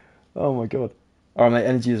 Oh my god. Alright, my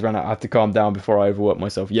energy has run out. I have to calm down before I overwork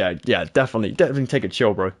myself. Yeah, definitely take a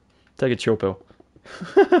chill, bro. Take a chill pill.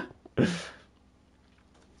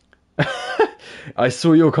 I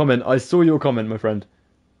saw your comment, my friend.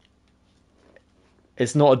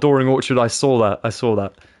 It's not Adoring Orchard. I saw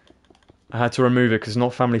that. I had to remove it because it's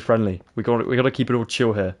not family friendly. We got to keep it all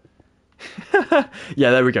chill here.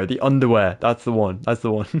 Yeah, there we go. The underwear. That's the one. That's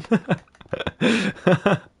the one.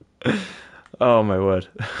 Oh my word.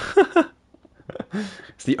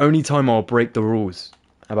 It's the only time I'll break the rules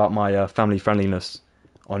about my family friendliness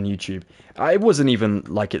on YouTube. It wasn't even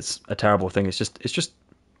like it's a terrible thing. It's just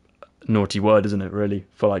a naughty word, isn't it? Really,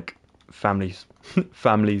 for like families,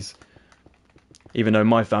 families. Even though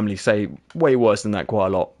my family say way worse than that quite a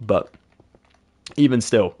lot, but even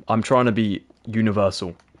still, I'm trying to be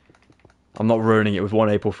universal. I'm not ruining it with one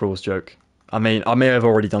April Fool's joke. I mean, I may have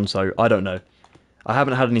already done so. I don't know. I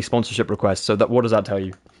haven't had any sponsorship requests, so that what does that tell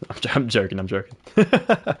you? I'm joking. I'm joking.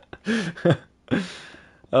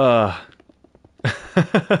 uh,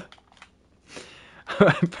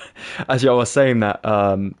 Actually, I was saying that.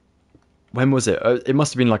 When was it? It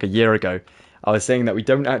must have been like a year ago. I was saying that we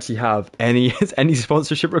don't actually have any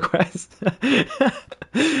sponsorship requests.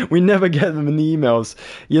 We never get them in the emails.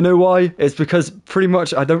 You know why? It's because pretty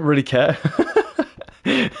much I don't really care.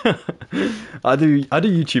 I do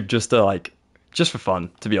YouTube just for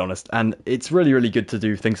fun, to be honest. And it's really, really good to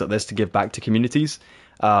do things like this to give back to communities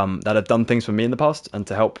that have done things for me in the past and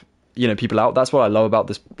to help, people out. That's what I love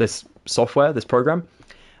about this software, this program.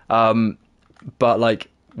 But like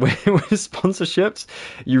with sponsorships,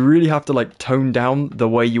 you really have to like tone down the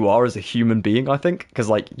way you are as a human being, I think, because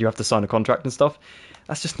like you have to sign a contract and stuff.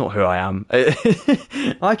 That's just not who I am.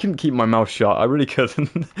 I can keep my mouth shut. I really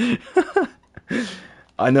couldn't.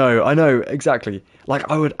 I know, exactly. Like,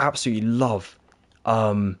 I would absolutely love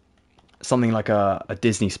something like a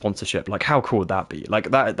Disney sponsorship. Like, how cool would that be?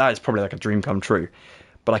 Like, that is probably like a dream come true.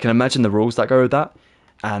 But I can imagine the rules that go with that.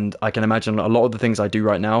 And I can imagine a lot of the things I do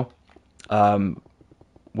right now,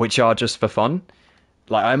 which are just for fun.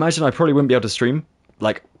 Like, I imagine I probably wouldn't be able to stream,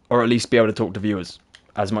 like, or at least be able to talk to viewers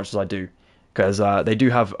as much as I do. Because they do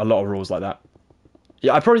have a lot of rules like that.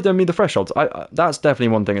 Yeah, I probably don't meet the thresholds. That's definitely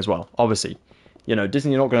one thing as well, obviously.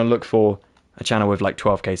 Disney are not going to look for a channel with like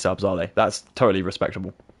 12k subs, are they? That's totally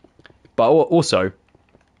respectable. But also,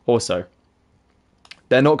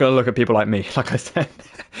 they're not going to look at people like me, like I said.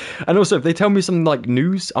 And also, if they tell me something like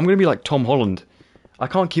news, I'm going to be like Tom Holland. I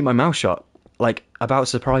can't keep my mouth shut, like, about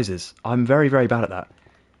surprises. I'm very, very bad at that.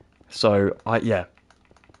 So, yeah.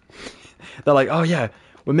 They're like, oh yeah,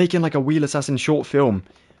 we're making like a Wheel Assassin short film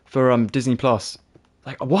for Disney Plus.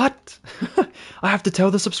 Like, what? I have to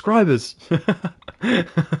tell the subscribers.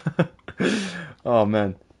 Oh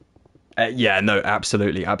man. Yeah, no,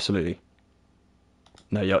 absolutely.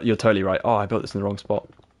 No, you're totally right. Oh, I built this in the wrong spot.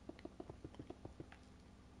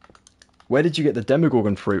 Where did you get the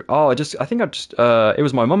Demogorgon fruit? Oh, I think it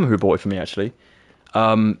was my mum who bought it for me actually.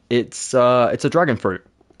 It's a dragon fruit.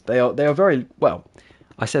 They are very well.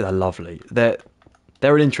 I say they're lovely. They're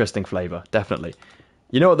an interesting flavor, definitely.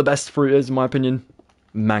 You know what the best fruit is, in my opinion?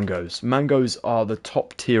 Mangoes. Mangoes are the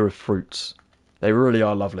top tier of fruits. They really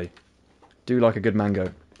are lovely. Do like a good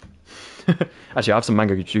mango. Actually, I have some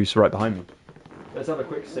mango juice right behind me. Let's have a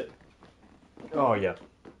quick sip. Oh yeah.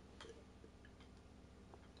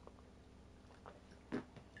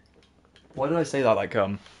 Why did I say that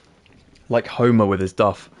like Homer with his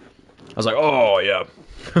duff? I was like, oh yeah.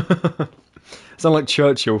 Sound like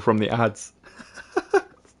Churchill from the ads.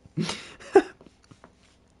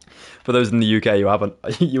 For those in the UK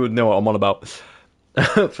you would know what I'm on about.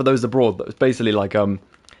 For those abroad, it's basically like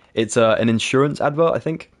it's an insurance advert, I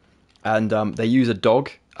think, and they use a dog,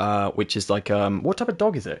 which is like what type of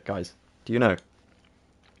dog is it, guys? Do you know?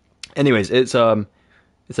 Anyways, it's a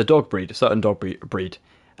dog breed, a certain dog breed,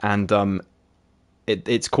 and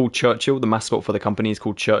it's called Churchill. The mascot for the company is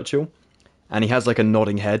called Churchill, and he has like a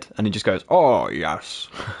nodding head, and he just goes, "Oh yes,"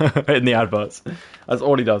 in the adverts. That's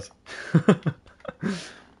all he does.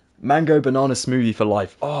 Mango banana smoothie for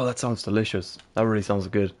life. Oh, that sounds delicious. That really sounds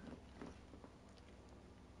good.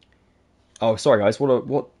 Oh, sorry guys.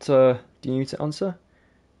 What do you need to answer?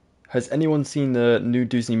 Has anyone seen the new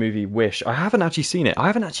Disney movie Wish? I haven't actually seen it. I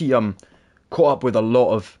haven't actually caught up with a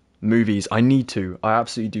lot of movies. I need to. I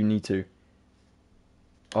absolutely do need to.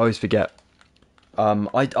 I always forget.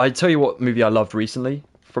 I tell you what movie I loved recently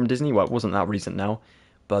from Disney. Well, it wasn't that recent now,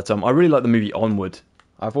 but I really like the movie Onward.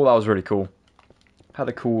 I thought that was really cool. Had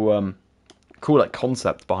a cool like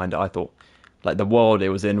concept behind it. I thought, like, the world it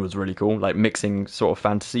was in was really cool, like mixing sort of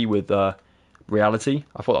fantasy with reality.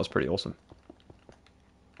 I thought that was pretty awesome.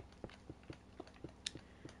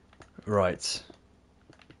 Right,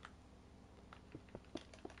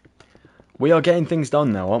 we are getting things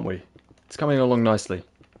done now, aren't we? It's coming along nicely.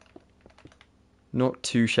 Not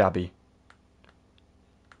too shabby.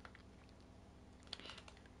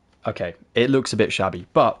 Okay, it looks a bit shabby,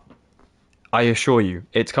 but I assure you,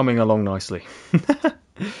 it's coming along nicely.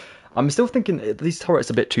 I'm still thinking these turrets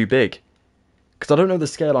are a bit too big. Because I don't know the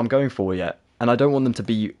scale I'm going for yet, and I don't want them to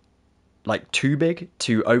be like too big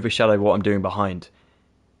to overshadow what I'm doing behind.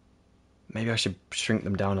 Maybe I should shrink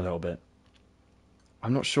them down a little bit.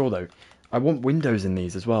 I'm not sure though. I want windows in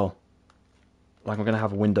these as well. Like I'm going to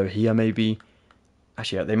have a window here maybe.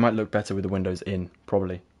 Actually, yeah, they might look better with the windows in,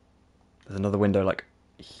 probably. There's another window like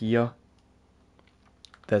here.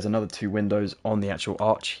 There's another 2 windows on the actual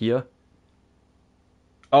arch here.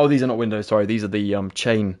 Oh, these are not windows, sorry. These are the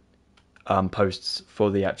chain posts for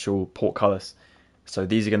the actual portcullis. So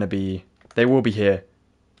these are going to be, they will be here.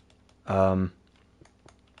 But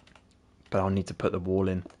I'll need to put the wall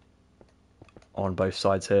in on both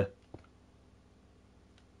sides here.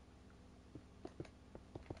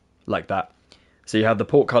 Like that. So you have the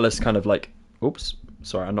portcullis kind of like, oops,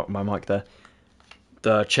 sorry, I knocked my mic there.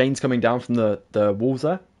 The chains coming down from the walls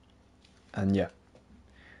there. And yeah.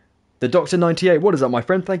 The Doctor 98, what is up, my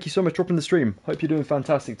friend? Thank you so much for dropping the stream. Hope you're doing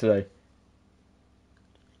fantastic today.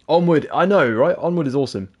 Onward, I know, right? Onward is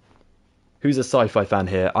awesome. Who's a sci-fi fan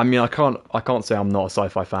here? I mean, I can't say I'm not a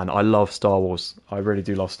sci-fi fan. I love Star Wars. I really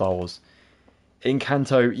do love Star Wars.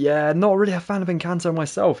 Encanto, yeah, not really a fan of Encanto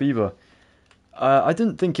myself either. I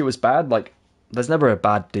didn't think it was bad. Like, there's never a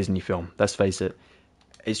bad Disney film, let's face it.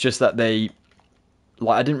 It's just that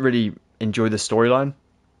I didn't really enjoy the storyline,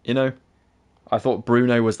 you know? I thought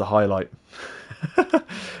Bruno was the highlight.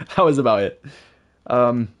 That was about it.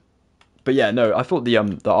 But yeah, no, I thought the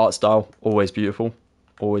art style, always beautiful.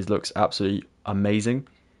 Always looks absolutely amazing.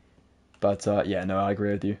 But yeah, no, I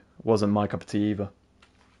agree with you. Wasn't my cup of tea either.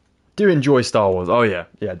 Do enjoy Star Wars. Oh yeah,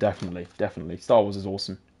 yeah, definitely, definitely. Star Wars is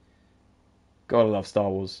awesome. Gotta love Star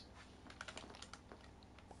Wars.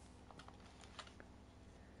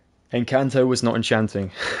 Encanto was not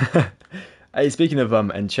enchanting. Hey, speaking of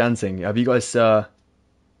enchanting, have you guys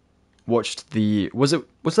watched was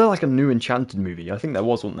there like a new Enchanted movie? I think there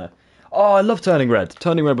was, wasn't there? Oh, I love Turning Red.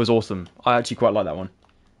 Turning Red was awesome. I actually quite like that one.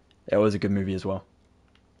 It was a good movie as well.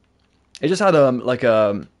 It just had like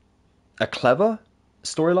a clever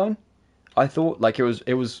storyline. I thought like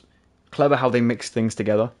it was clever how they mixed things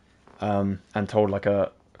together and told like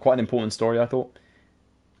quite an important story, I thought.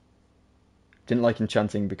 Didn't like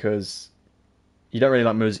Enchanting because you don't really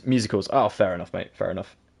like musicals. Oh, fair enough, mate. Fair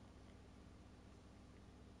enough.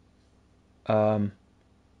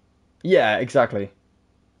 Yeah, exactly.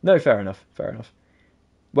 No, fair enough. Fair enough.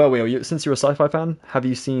 Well, Will, since you're a sci-fi fan, have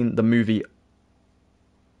you seen the movie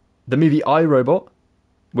I, Robot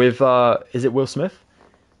with is it Will Smith?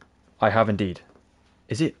 I have indeed.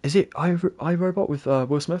 Is it I, Robot with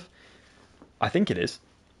Will Smith? I think it is.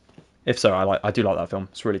 If so, I do like that film.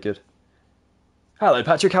 It's really good. Hello,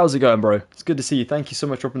 Patrick. How's it going, bro? It's good to see you. Thank you so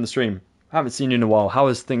much for dropping the stream. I haven't seen you in a while. How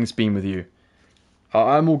has things been with you?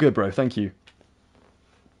 I'm all good, bro. Thank you.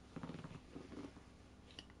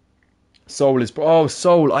 Soul is... Oh,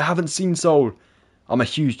 Soul. I haven't seen Soul. I'm a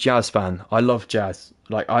huge jazz fan. I love jazz.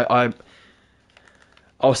 Like, I'll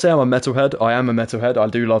say I'm a metalhead. I am a metalhead. I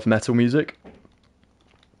do love metal music.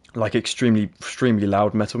 Like, extremely, extremely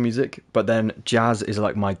loud metal music. But then jazz is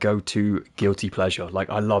like my go-to guilty pleasure.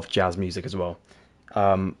 Like, I love jazz music as well.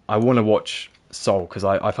 I want to watch Soul because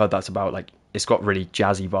I've heard that's about like it's got really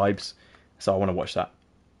jazzy vibes, so I want to watch that.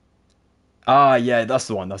 Ah, yeah, that's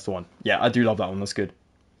the one. That's the one. Yeah, I do love that one. That's good.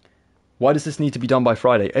 Why does this need to be done by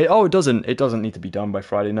Friday? It doesn't. It doesn't need to be done by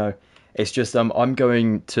Friday. No, it's just I'm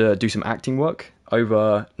going to do some acting work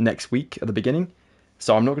over next week at the beginning,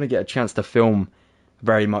 so I'm not going to get a chance to film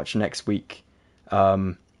very much next week.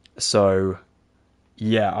 So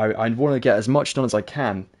yeah, I want to get as much done as I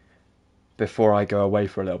can before I go away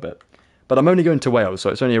for a little bit. But I'm only going to Wales, so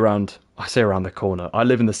it's only around the corner. I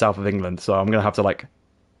live in the south of England, so I'm going to have to like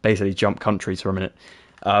basically jump countries for a minute.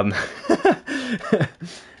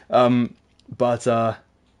 But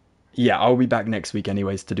yeah, I'll be back next week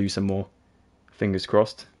anyways to do some more. Fingers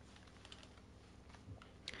crossed.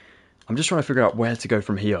 I'm just trying to figure out where to go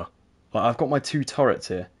from here. Like, I've got my 2 turrets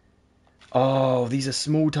here. Oh, these are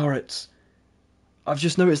small turrets. I've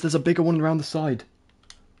just noticed there's a bigger one around the side.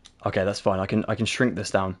 Okay, that's fine. I can shrink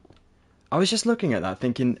this down. I was just looking at that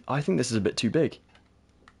thinking, I think this is a bit too big.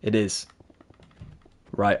 It is.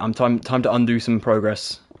 Right, time to undo some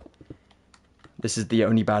progress. This is the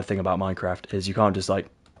only bad thing about Minecraft, is you can't just like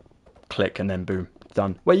click and then boom,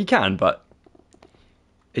 done. Well, you can, but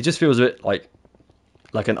it just feels a bit like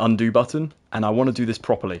an undo button, and I want to do this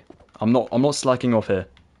properly. I'm not slacking off here.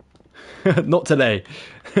 Not today.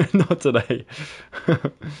 Not today.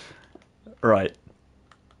 Right.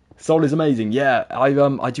 Soul is amazing. Yeah, I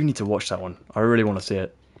do need to watch that one. I really want to see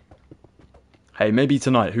it. Hey, maybe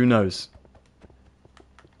tonight. Who knows?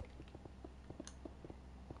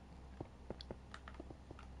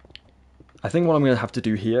 I think what I'm going to have to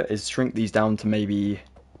do here is shrink these down to maybe...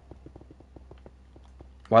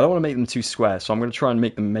 Well, I don't want to make them too square, so I'm going to try and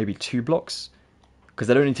make them maybe 2 blocks. Because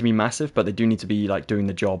they don't need to be massive, but they do need to be like doing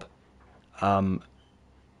the job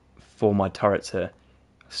for my turrets here.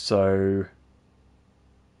 So...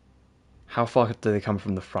 How far do they come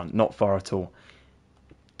from the front? Not far at all.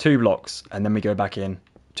 2 blocks, and then we go back in.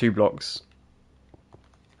 2 blocks,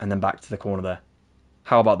 and then back to the corner there.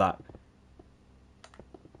 How about that?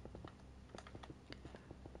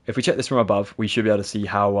 If we check this from above, we should be able to see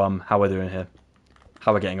how we're doing here.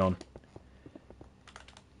 How we're getting on.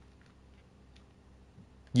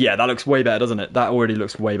 Yeah, that looks way better, doesn't it? That already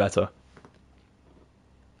looks way better.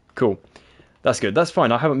 Cool. That's good. That's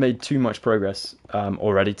fine. I haven't made too much progress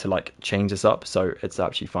already to like change this up, so it's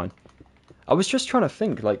actually fine. I was just trying to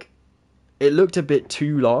think, like, it looked a bit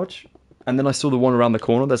too large, and then I saw the one around the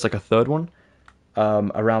corner. There's like a third one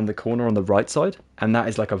around the corner on the right side, and that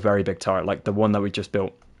is like a very big turret, like the one that we just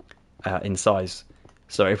built in size.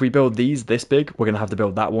 So if we build these this big, we're going to have to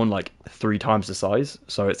build that one like 3 times the size,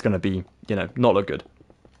 so it's going to be, you know, not look good.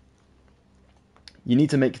 You need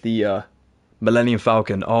to make the Millennium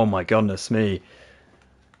Falcon. Oh my goodness me.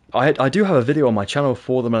 I do have a video on my channel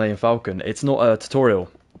for the Millennium Falcon. It's not a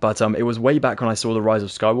tutorial, but it was way back when I saw The Rise of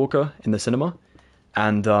Skywalker in the cinema,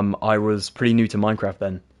 and I was pretty new to Minecraft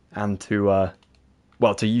then, and to,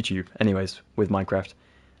 well, to YouTube anyways, with Minecraft.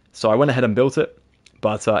 So I went ahead and built it,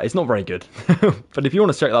 but it's not very good. But if you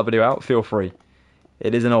want to check that video out, feel free.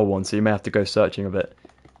 It is an old one, so you may have to go searching a bit.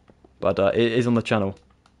 But it is on the channel.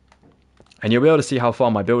 And you'll be able to see how far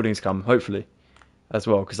my building's come, hopefully, as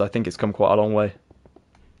well, because I think it's come quite a long way.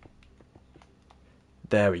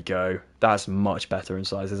 There we go. That's much better in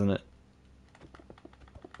size, isn't it?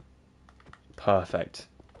 Perfect.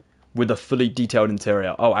 With a fully detailed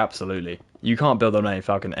interior. Oh, absolutely. You can't build a Millennium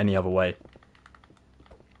Falcon any other way.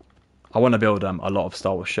 I want to build a lot of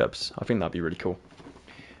Star Wars ships. I think that'd be really cool.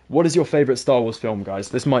 What is your favourite Star Wars film, guys?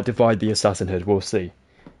 This might divide the assassinhood. We'll see.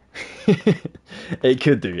 It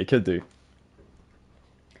could do. It could do.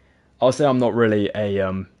 I'll say I'm not really a...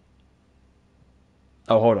 Oh,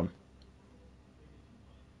 hold on.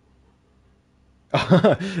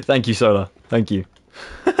 Thank you, Solar. Thank you.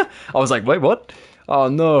 I was like, wait, what? Oh,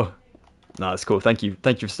 no. No, it's cool. Thank you.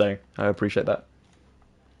 Thank you for staying. I appreciate that.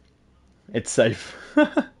 It's safe.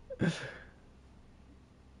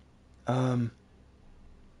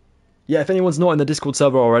 Yeah, if anyone's not in the Discord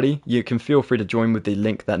server already, you can feel free to join with the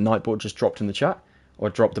link that Nightbot just dropped in the chat, or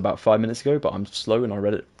dropped about 5 minutes ago, but I'm slow and I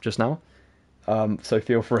read it just now. So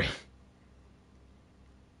feel free.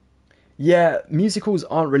 Yeah, musicals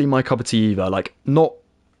aren't really my cup of tea either, like, not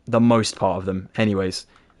the most part of them, anyways.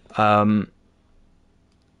 I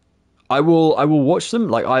will watch them,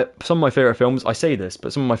 like, some of my favourite films, I say this,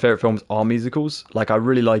 but some of my favourite films are musicals. Like, I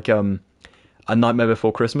really like, A Nightmare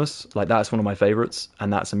Before Christmas, like, that's one of my favourites,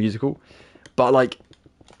 and that's a musical. But, like,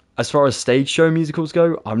 as far as stage show musicals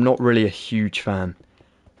go, I'm not really a huge fan.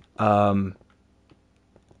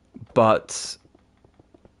 But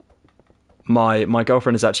my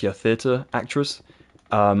girlfriend is actually a theatre actress,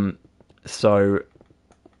 so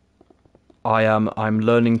I'm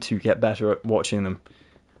learning to get better at watching them.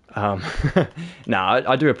 Nah,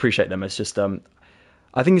 I do appreciate them. It's just I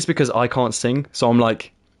think it's because I can't sing, so I'm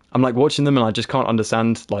like watching them and I just can't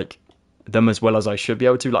understand like them as well as I should be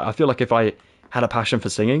able to. Like, I feel like if I had a passion for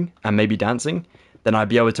singing and maybe dancing, then I'd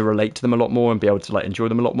be able to relate to them a lot more and be able to like enjoy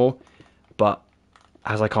them a lot more. But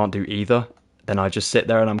as I can't do either, then I just sit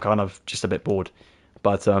there and I'm kind of just a bit bored.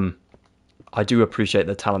 But I do appreciate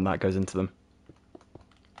the talent that goes into them.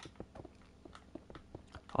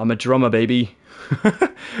 I'm a drummer, baby.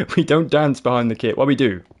 We don't dance behind the kit. Well, we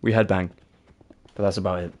do. We headbang. But that's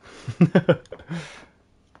about it.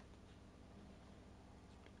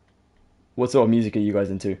 What sort of music are you guys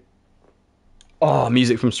into? Oh,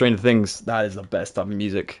 music from Stranger Things. That is the best type of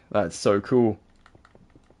music. That's so cool.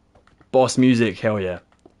 Boss music. Hell yeah.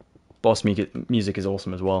 Boss music is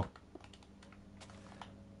awesome as well.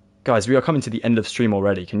 Guys, we are coming to the end of stream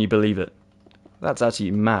already. Can you believe it? That's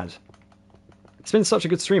actually mad. It's been such a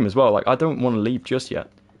good stream as well. Like, I don't want to leave just yet.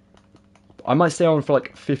 I might stay on for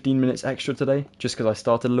like 15 minutes extra today, just because I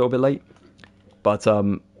started a little bit late. But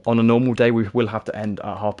on a normal day, we will have to end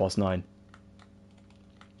at 9:30.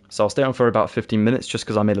 So I'll stay on for about 15 minutes, just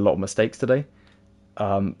because I made a lot of mistakes today.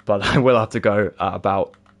 But I will have to go at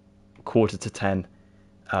about 9:45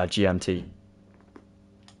 GMT.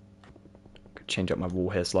 Could change up my wall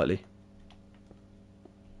here slightly.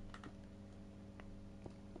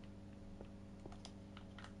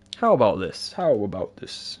 How about this? How about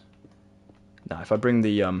this? Now, if I bring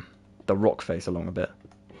the rock face along a bit.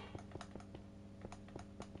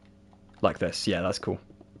 Like this. Yeah, that's cool.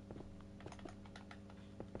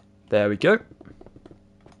 There we go.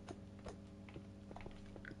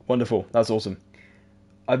 Wonderful. That's awesome.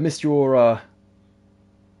 I've missed your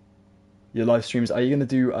live streams. Are you going to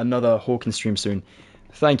do another Hawkins stream soon?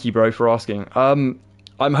 Thank you, bro, for asking. I'm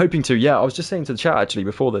hoping to. Yeah, I was just saying to the chat, actually,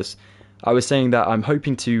 before this. I was saying that I'm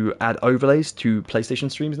hoping to add overlays to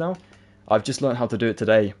PlayStation streams now. I've just learned how to do it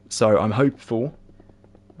today. So I'm hopeful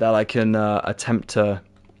that I can attempt to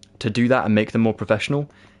do that and make them more professional,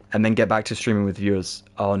 and then get back to streaming with viewers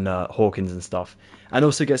on Hawkins and stuff. And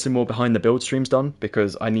also get some more behind the build streams done,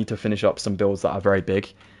 because I need to finish up some builds that are very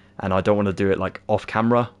big, and I don't want to do it like off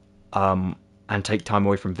camera and take time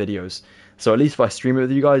away from videos. So at least if I stream it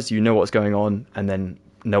with you guys, you know what's going on, and then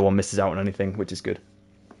no one misses out on anything, which is good.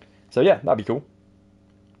 So yeah, that'd be cool.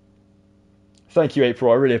 Thank you,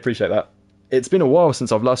 April. I really appreciate that. It's been a while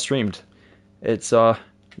since I've last streamed. It's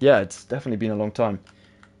yeah, it's definitely been a long time.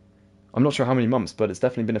 I'm not sure how many months, but it's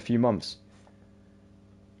definitely been a few months.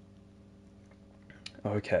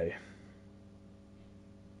 Okay.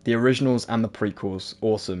 The originals and the prequels.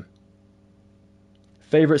 Awesome.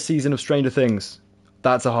 Favorite season of Stranger Things?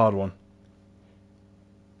 That's a hard one.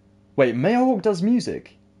 Wait, Mayhawk does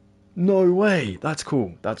music? No way. That's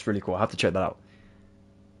cool. That's really cool. I have to check that out.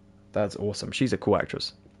 That's awesome. She's a cool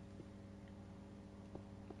actress.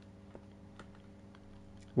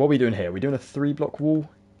 What are we doing here? Are we doing a 3-block wall?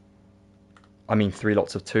 I mean 3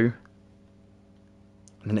 lots of 2.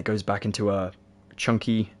 And then it goes back into a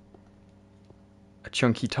chunky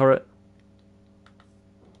turret.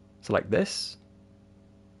 So like this.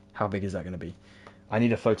 How big is that going to be? I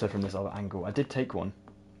need a photo from this other angle. I did take one.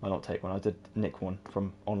 Well, not take one. I did nick one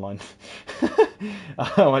from online.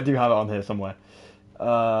 Oh, I do have it on here somewhere.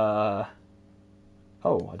 Oh,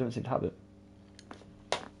 I don't seem to have it.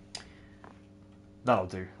 That'll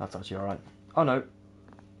do. That's actually alright. Oh no.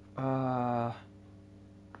 I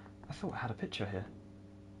thought I had a picture here.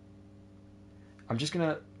 I'm just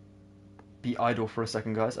gonna be idle for a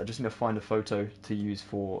second, guys. I just need to find a photo to use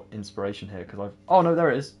for inspiration here, because I've... Oh no,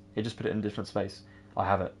 there it is. It just put it in a different space. I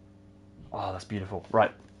have it. Oh, that's beautiful.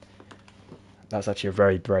 Right. That's actually a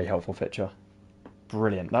very, very helpful picture.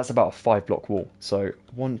 Brilliant. That's about a 5-block wall. So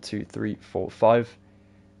 1, 2, 3, 4, 5.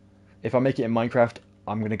 If I make it in Minecraft,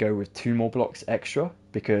 I'm going to go with 2 more blocks extra,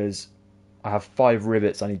 because I have 5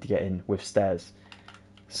 rivets I need to get in with stairs.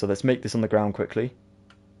 So let's make this on the ground quickly.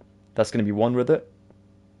 That's going to be 1 rivet.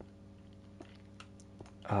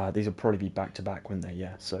 These will probably be back to back, wouldn't they?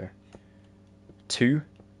 Yeah, so 2,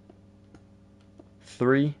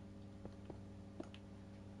 3,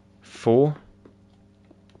 4,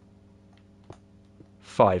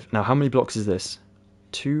 5. Now, how many blocks is this?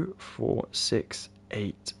 2, 4, 6,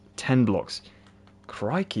 8, 10 blocks.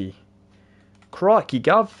 Crikey. Crikey,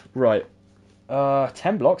 Gov. Right.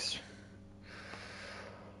 10 blocks.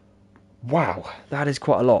 Wow, that is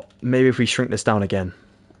quite a lot. Maybe if we shrink this down again.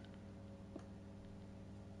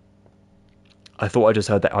 I thought I just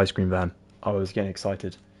heard that ice cream van. I was getting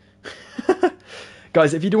excited.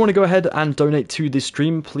 Guys, if you do want to go ahead and donate to this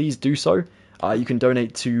stream, please do so. You can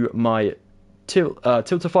donate to my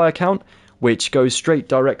Tiltify account, which goes straight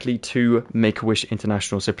directly to Make-A-Wish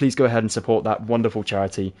International. So please go ahead and support that wonderful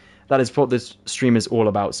charity. That is what this stream is all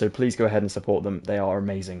about. So please go ahead and support them. They are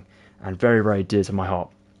amazing and very, very dear to my heart.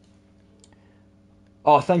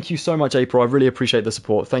 Oh, thank you so much, April. I really appreciate the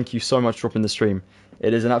support. Thank you so much for dropping the stream.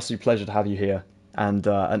 It is an absolute pleasure to have you here, and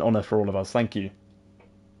an honour for all of us. Thank you.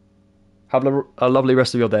 Have a lovely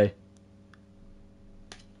rest of your day.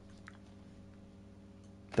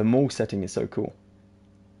 The mall setting is so cool.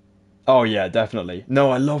 Oh yeah, definitely. No,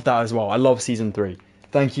 I love that as well. I love Season 3.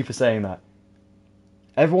 Thank you for saying that.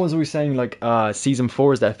 Everyone's always saying, like, Season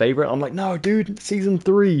 4 is their favourite. I'm like, no, dude, Season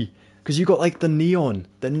 3. Because you got, like, the neon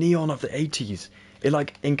of the 80s. It,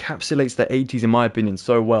 like, encapsulates the 80s, in my opinion,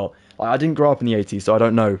 so well. I didn't grow up in the 80s, so I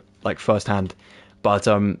don't know, like, firsthand. But,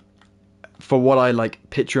 for what I, like,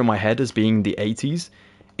 picture in my head as being the 80s,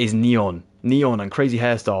 is neon. Neon and crazy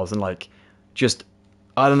hairstyles and, like, just,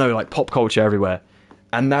 I don't know, like, pop culture everywhere.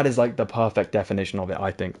 And that is, like, the perfect definition of it,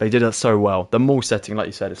 I think. They did it so well. The mall setting, like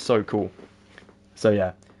you said, is so cool. So,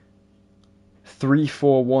 yeah. 3,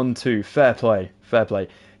 4, 1, 2. Fair play. Fair play.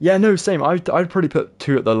 Yeah, no, same. I'd probably put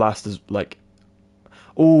 2 at the last as, like...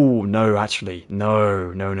 Oh, no, actually.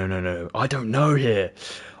 No. I don't know here.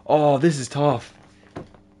 Oh, this is tough.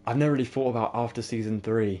 I've never really thought about after Season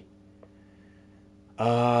 3.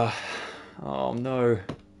 Oh, no.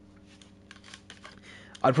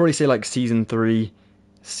 I'd probably say, like, Season 3,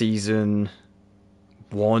 Season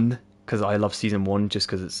 1, because I love Season 1 just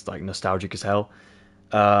because it's, like, nostalgic as hell.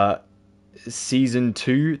 Season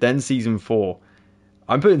 2, then Season 4.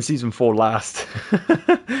 I'm putting season 4 last,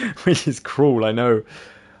 which is cruel, I know.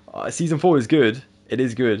 Season 4 is good. It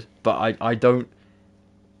is good, but I don't...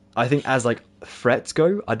 I think as, like, threats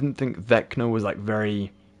go, I didn't think Vecna was, like,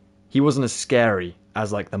 very... He wasn't as scary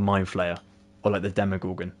as, like, the Mind Flayer or, like, the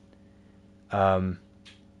Demogorgon. So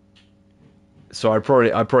I'd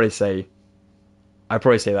probably say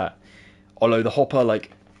that. Although the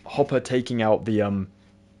Hopper taking out the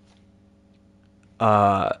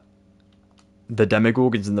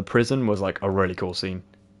Demogorgons in the prison was like a really cool scene.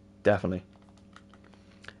 Definitely.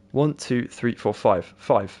 1, 2, 3, 4, 5.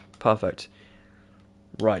 5. Perfect.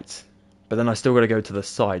 Right. But then I still got to go to the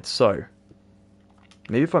side. So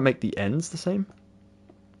maybe if I make the ends the same.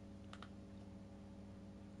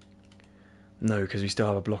 No, because we still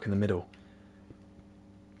have a block in the middle.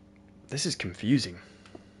 This is confusing.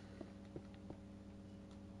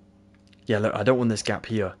 Yeah, look, I don't want this gap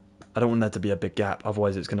here. I don't want there to be a big gap,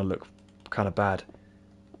 otherwise it's going to look kind of bad.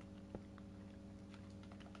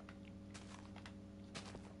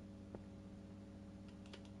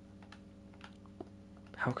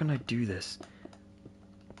 How can I do this?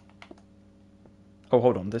 Oh,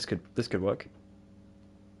 hold on, this could work.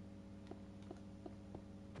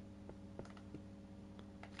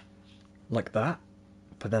 Like that.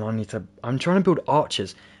 But then I'm trying to build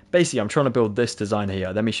arches. Basically, I'm trying to build this design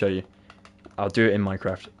here. Let me show you. I'll do it in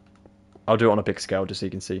Minecraft. I'll do it on a big scale just so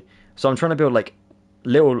you can see. So I'm trying to build like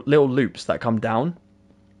little loops that come down.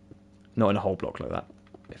 Not in a whole block like that.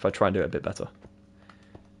 If I try and do it a bit better.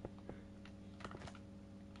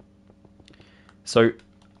 So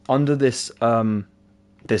under this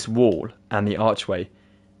this wall and the archway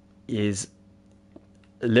is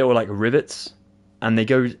little like rivets, and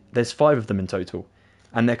there's 5 of them in total,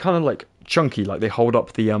 and they're kind of like chunky, like they hold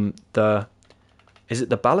up the is it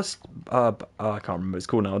the ballast? I can't remember what it's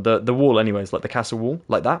called now. The wall, anyways, like the castle wall,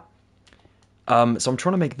 like that. So I'm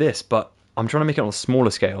trying to make this, but I'm trying to make it on a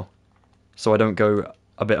smaller scale, so I don't go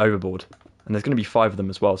a bit overboard. And there's going to be 5 of them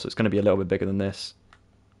as well, so it's going to be a little bit bigger than this.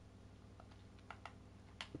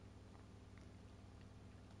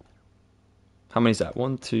 How many is that?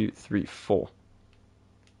 1, 2, 3, 4.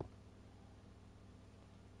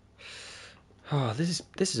 Oh, this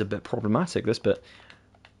is a bit problematic, this bit.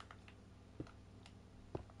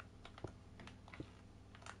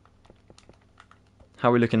 How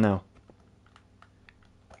are we looking now?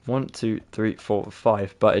 1, 2, 3, 4,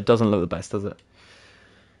 5. But it doesn't look the best, does it?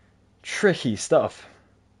 Tricky stuff.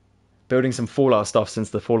 Building some Fallout stuff since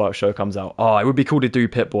the Fallout show comes out. Oh, it would be cool to do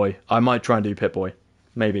Pip-Boy. I might try and do Pip-Boy.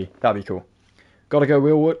 Maybe. That'd be cool. Gotta go.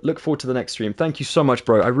 We'll look forward to the next stream. Thank you so much,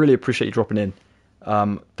 bro. I really appreciate you dropping in.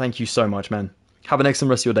 Thank you so much, man. Have an excellent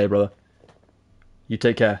rest of your day, brother. You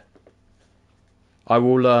take care. I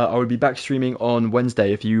will be back streaming on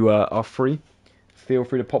Wednesday if you are free. Feel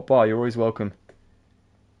free to pop by. You're always welcome.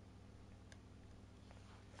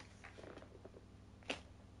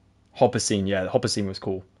 Hopper scene, yeah, the Hopper scene was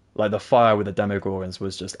cool. Like the fire with the Demogorgons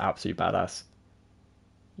was just absolutely badass.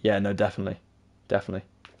 Yeah, no, definitely. Definitely.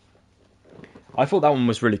 I thought that one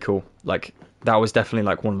was really cool. Like, that was definitely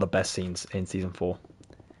like one of the best scenes in season 4.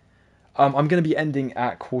 I'm going to be ending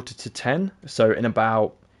at 9:45, so in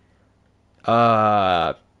about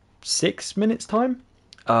 6 minutes time.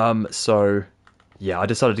 So yeah, I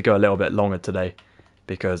decided to go a little bit longer today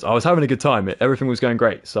because I was having a good time. Everything was going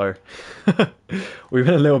great, so we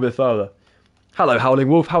went a little bit further. Hello, Howling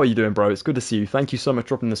Wolf. How are you doing, bro? It's good to see you. Thank you so much for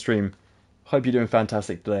dropping the stream. Hope you're doing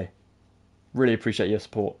fantastic today. Really appreciate your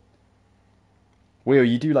support. Will,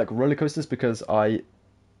 you do like roller coasters? Because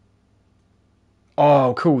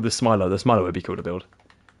oh, cool, the Smiler. The Smiler would be cool to build.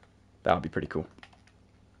 That would be pretty cool.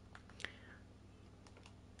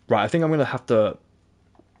 Right, I think I'm going to have to...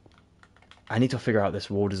 I need to figure out this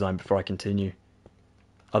wall design before I continue.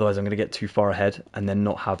 Otherwise I'm going to get too far ahead and then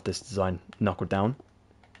not have this design knuckled down.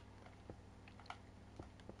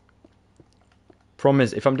 Problem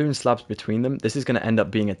is, if I'm doing slabs between them, this is going to end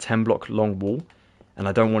up being a 10 block long wall. And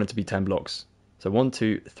I don't want it to be 10 blocks. So 1,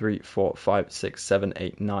 2, 3, 4, 5, 6, 7,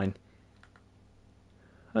 8, 9.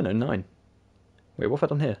 Oh no, 9. Wait, what have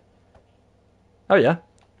I done here? Oh yeah,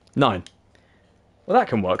 9. Well, that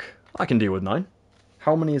can work. I can deal with 9.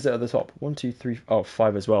 How many is it at the top? 1, 2, 3, oh,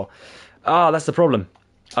 5 as well. Ah, that's the problem.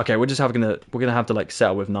 Okay, we're gonna have to like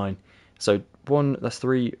settle with 9. So 1, that's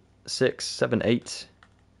 3, 6, 7, 8,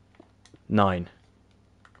 9.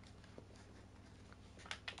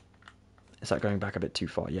 Is that going back a bit too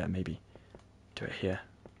far? Yeah, maybe. Do it here.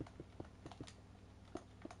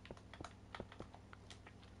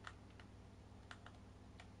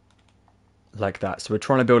 Like that. So we're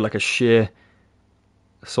trying to build like a sheer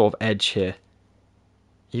sort of edge here.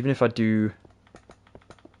 Even if I do...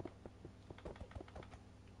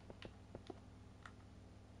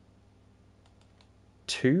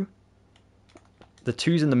 2. The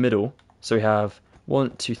 2's in the middle. So we have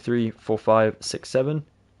 1, 2, 3, 4, 5, 6, 7,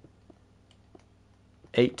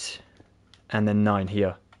 8, and then 9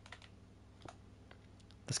 here.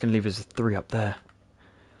 That's going to leave us a 3 up there.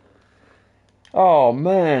 Oh,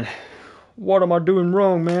 man. What am I doing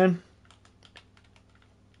wrong, man?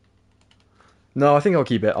 No, I think I'll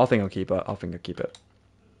keep it. I think I'll keep it.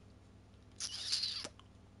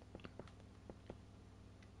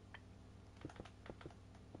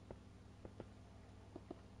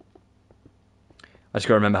 I just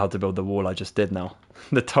gotta remember how to build the wall I just did now.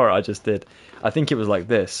 The turret I just did. I think it was like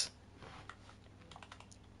this.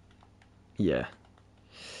 Yeah.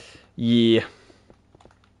 Yeah.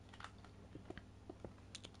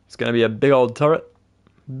 It's gonna be a big old turret.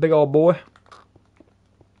 Big old boy.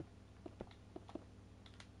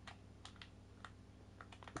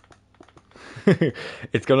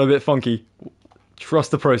 It's gone a bit funky.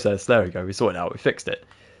 Trust the process. There we go. We sorted it out. We fixed it.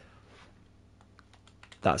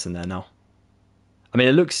 That's in there now. I mean,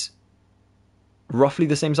 it looks roughly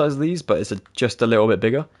the same size as these, but it's just a little bit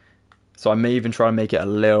bigger. So I may even try and make it a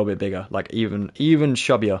little bit bigger, like even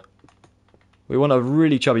chubbier. We want a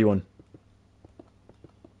really chubby one.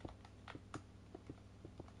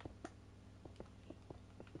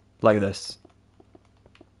 Like this.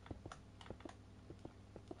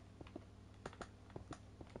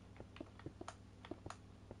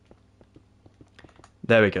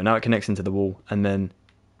 There we go. Now it connects into the wall, and then...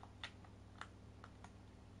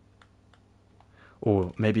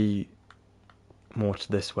 Or maybe more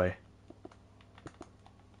to this way.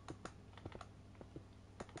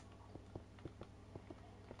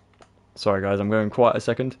 Sorry guys, I'm going quiet a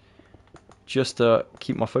second. Just to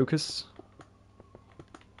keep my focus.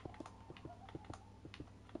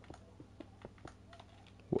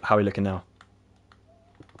 How are we looking now?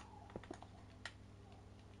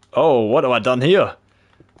 Oh, what have I done here?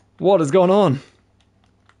 What has gone on?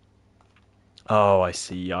 Oh, I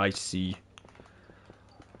see.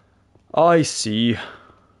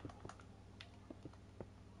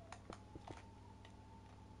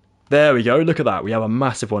 There we go, look at that. We have a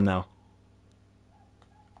massive one now.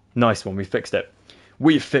 Nice one, we fixed it.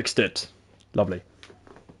 We fixed it. Lovely.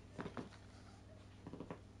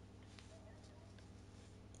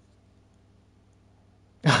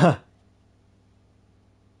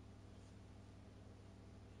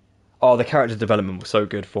 Oh, the character development was so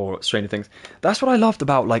good for Stranger Things. That's what I loved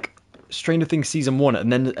about like Stranger Things season 1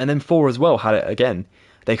 and then 4 as well had it again.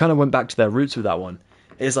 They kind of went back to their roots with that one.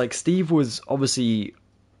 It's like Steve was obviously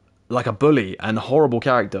like a bully and a horrible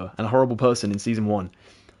character and a horrible person in season 1.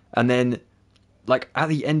 And then like at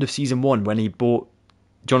the end of season 1 when he bought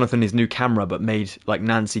Jonathan his new camera but made like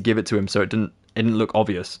Nancy give it to him so it didn't look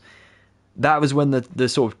obvious. That was when the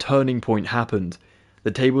sort of turning point happened. The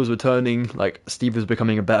tables were turning, like Steve was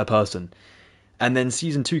becoming a better person. And then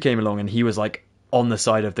season 2 came along and he was like on the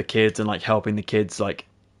side of the kids and like helping the kids, like,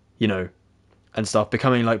 you know, and stuff,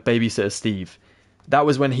 becoming like babysitter Steve. That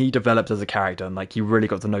was when he developed as a character and like you really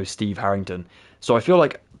got to know Steve Harrington. So I feel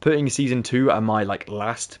like putting season 2 at my like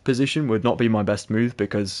last position would not be my best move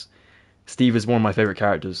because Steve is one of my favorite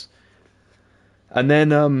characters. And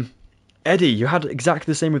then Eddie, you had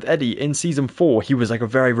exactly the same with Eddie. In season 4, he was like a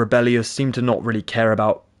very rebellious, seemed to not really care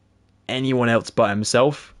about anyone else but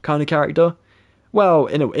himself kind of character. Well,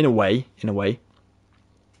 in a way.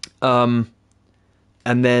 And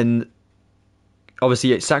then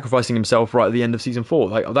obviously sacrificing himself right at the end of season 4.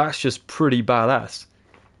 Like that's just pretty badass.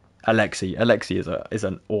 Alexi is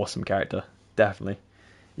an awesome character, definitely.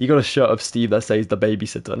 You got a shirt of Steve that says the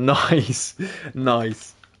babysitter.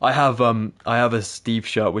 Nice. I have a Steve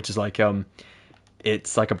shirt which is like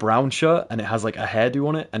it's like a brown shirt and it has like a hairdo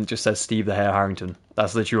on it and it just says Steve the Hair Harrington.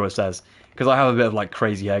 That's literally what it says. Because I have a bit of like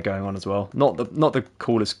crazy hair going on as well. Not the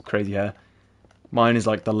coolest crazy hair. Mine is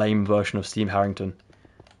like the lame version of Steve Harrington.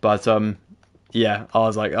 But yeah, I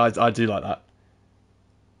was like I do like that.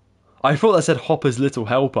 I thought that said Hopper's Little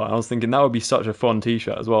Helper. I was thinking that would be such a fun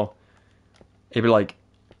t-shirt as well. It'd be like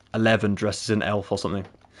 11 dressed as an elf or something.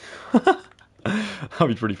 That'd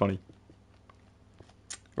be pretty funny.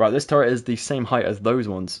 Right, this turret is the same height as those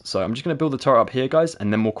ones. So I'm just going to build the turret up here, guys,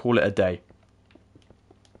 and then we'll call it a day.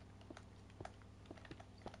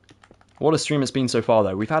 What a stream it's been so far,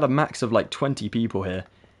 though. We've had a max of like 20 people here,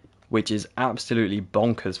 which is absolutely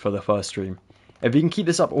bonkers for the first stream. If we can keep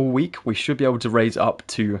this up all week, we should be able to raise up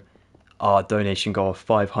to our donation goal of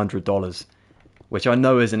 $500, which I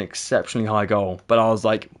know is an exceptionally high goal, but I was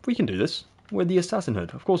like, we can do this. We're the Assassin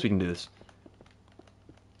Hood. Of course we can do this.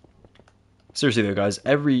 Seriously though, guys,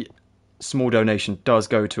 every small donation does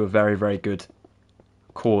go to a very, very good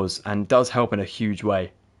cause and does help in a huge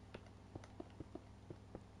way.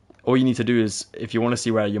 all you need to do is, if you want to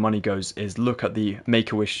see where your money goes, is look at the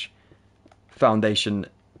Make-A-Wish Foundation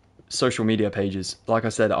social media pages. Like I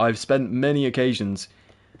said, I've spent many occasions,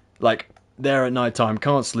 like, there at night time,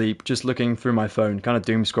 can't sleep, just looking through my phone, kind of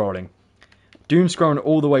doom scrolling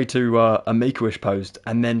all the way to a Make-A-Wish post,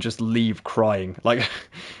 and then just leave crying. Like,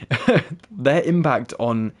 their impact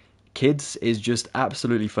on kids is just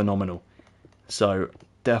absolutely phenomenal. So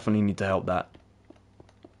definitely need to help that.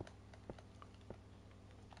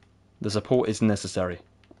 The support is necessary,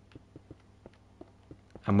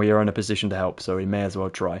 and we are in a position to help, so we may as well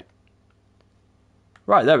try.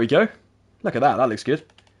 Right, there we go. Look at that, that looks good.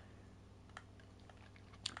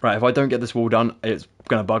 Right, if I don't get this wall done, it's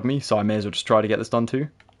going to bug me, so I may as well just try to get this done too.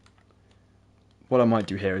 What I might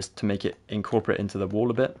do here is to make it incorporate into the wall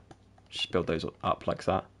a bit. Just build those up like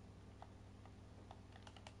that.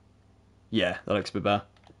 Yeah, that looks a bit better.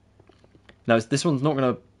 Now, this one's not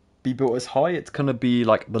going to be built as high. It's going to be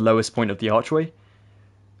like the lowest point of the archway.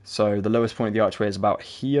 So the lowest point of the archway is about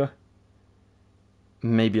here.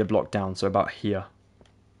 Maybe a block down, so about here.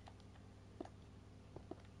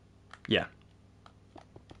 Yeah.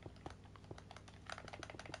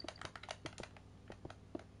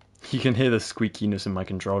 You can hear the squeakiness in my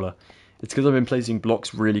controller. It's because I've been placing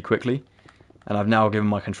blocks really quickly, and I've now given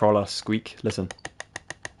my controller a squeak. Listen.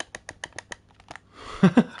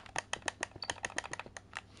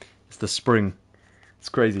 It's the spring. It's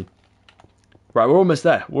crazy. Right, we're almost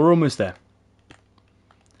there. We're almost there.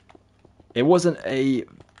 It wasn't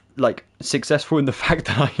successful in the fact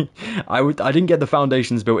that I didn't get the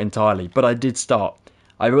foundations built entirely, but I did start.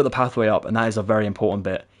 I built the pathway up, and that is a very important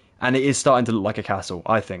bit. And it is starting to look like a castle,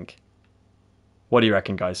 I think. What do you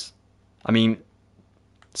reckon, guys? I mean,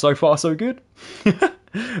 so far so good?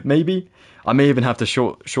 Maybe. I may even have to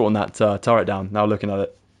shorten that turret down, now looking at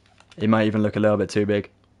it. It might even look a little bit too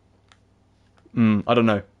big. I don't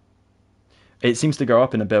know. It seems to go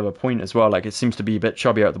up in a bit of a point as well. Like, it seems to be a bit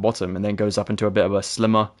chubbier at the bottom, and then goes up into a bit of a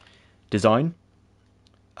slimmer design.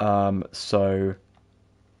 So,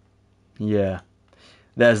 yeah.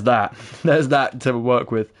 There's that. There's that to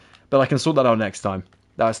work with. But I can sort that out next time.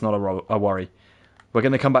 That's not a worry. We're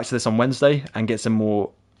going to come back to this on Wednesday and get some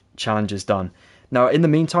more challenges done. Now, in the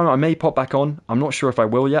meantime, I may pop back on. I'm not sure if I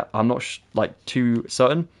will yet. I'm not too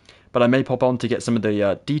certain. But I may pop on to get some of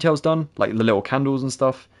the details done, like the little candles and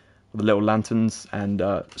stuff, the little lanterns and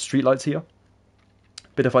street lights here.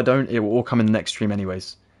 But if I don't, it will all come in the next stream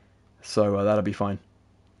anyways. So that'll be fine.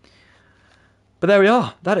 But there we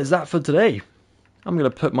are. That is that for today. I'm going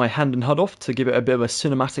to put my hand and HUD off to give it a bit of a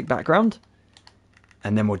cinematic background.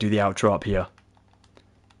 And then we'll do the outro up here.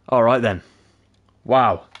 Alright then.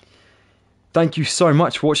 Wow. Thank you so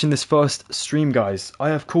much for watching this first stream, guys. I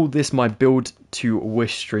have called this my Build to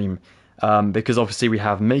Wish stream. Because obviously we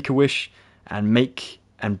have Make-A-Wish and Make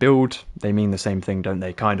and Build. They mean the same thing, don't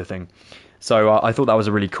they? Kind of thing. So I thought that was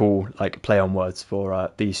a really cool play on words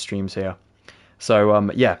for these streams here.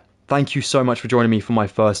 So yeah. Thank you so much for joining me for my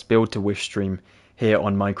first Build to Wish stream here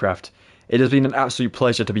on Minecraft. It has been an absolute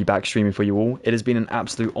pleasure to be back streaming for you all. It has been an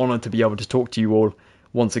absolute honor to be able to talk to you all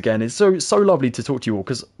once again. It's so lovely to talk to you all,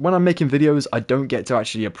 because when I'm making videos, I don't get to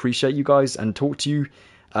actually appreciate you guys and talk to you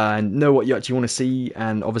and know what you actually want to see,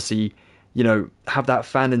 and obviously, you know, have that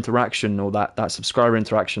fan interaction or that subscriber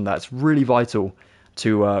interaction that's really vital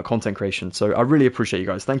to content creation. So I really appreciate you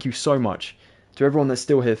guys. Thank you so much. To everyone that's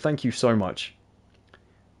still here, thank you so much.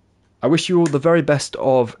 I wish you all the very best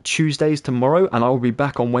of Tuesdays tomorrow, and I will be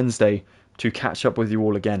back on Wednesday to catch up with you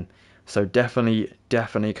all again. So definitely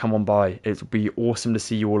come on by. It would be awesome to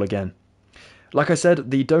see you all again. Like I said,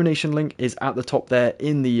 the donation link is at the top there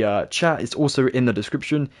in the chat. It's also in the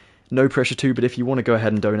description. No pressure to, but if you want to go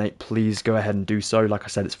ahead and donate, please go ahead and do so. Like I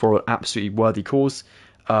said, it's for an absolutely worthy cause.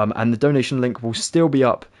 And the donation link will still be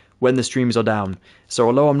up when the streams are down. So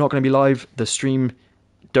although I'm not going to be live, the stream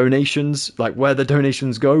donations, like where the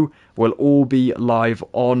donations go, will all be live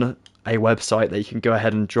on a website that you can go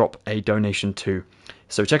ahead and drop a donation to.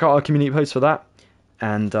 So check out our community post for that.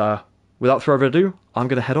 And without further ado, I'm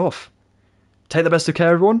going to head off. Take the best of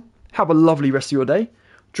care, everyone. Have a lovely rest of your day.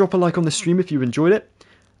 Drop a like on the stream if you enjoyed it.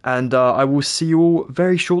 And I will see you all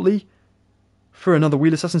very shortly for another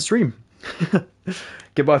Wheel Assassin stream.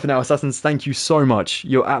 Goodbye for now, Assassins. Thank you so much.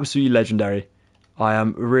 You're absolutely legendary. I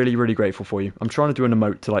am really, really grateful for you. I'm trying to do an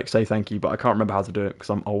emote to say thank you, but I can't remember how to do it because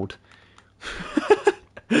I'm old.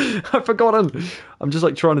 I've forgotten. I'm just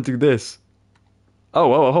trying to do this.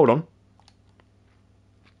 Oh, hold on.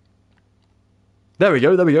 There we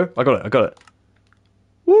go. I got it.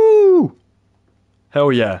 Woo!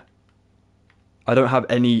 Hell yeah. I don't have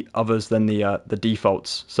any others than the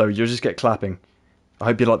defaults, so you'll just get clapping. I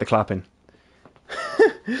hope you like the clapping.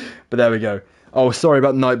 But there we go. Oh, sorry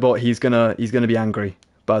about Nightbot. He's gonna be angry.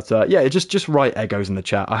 But yeah, just write Eggos in the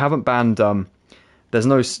chat. I haven't banned. There's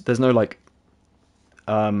no like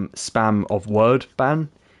spam of word ban.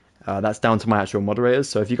 That's down to my actual moderators.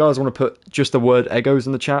 So if you guys want to put just the word Eggos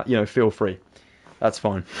in the chat, feel free. That's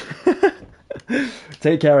fine.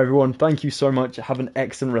 Take care, everyone. Thank you so much. Have an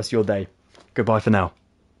excellent rest of your day. Goodbye for now.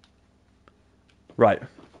 Right,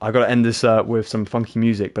 I've got to end this with some funky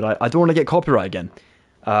music, but I don't want to get copyright again.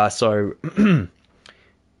 So,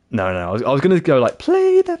 no, I was going to go like,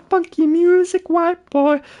 play that funky music, white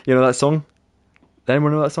boy. You know that song?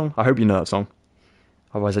 Anyone know that song? I hope you know that song.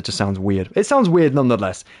 Otherwise, it just sounds weird. It sounds weird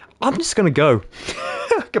nonetheless. I'm just going to go.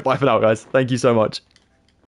 Goodbye for now, guys. Thank you so much.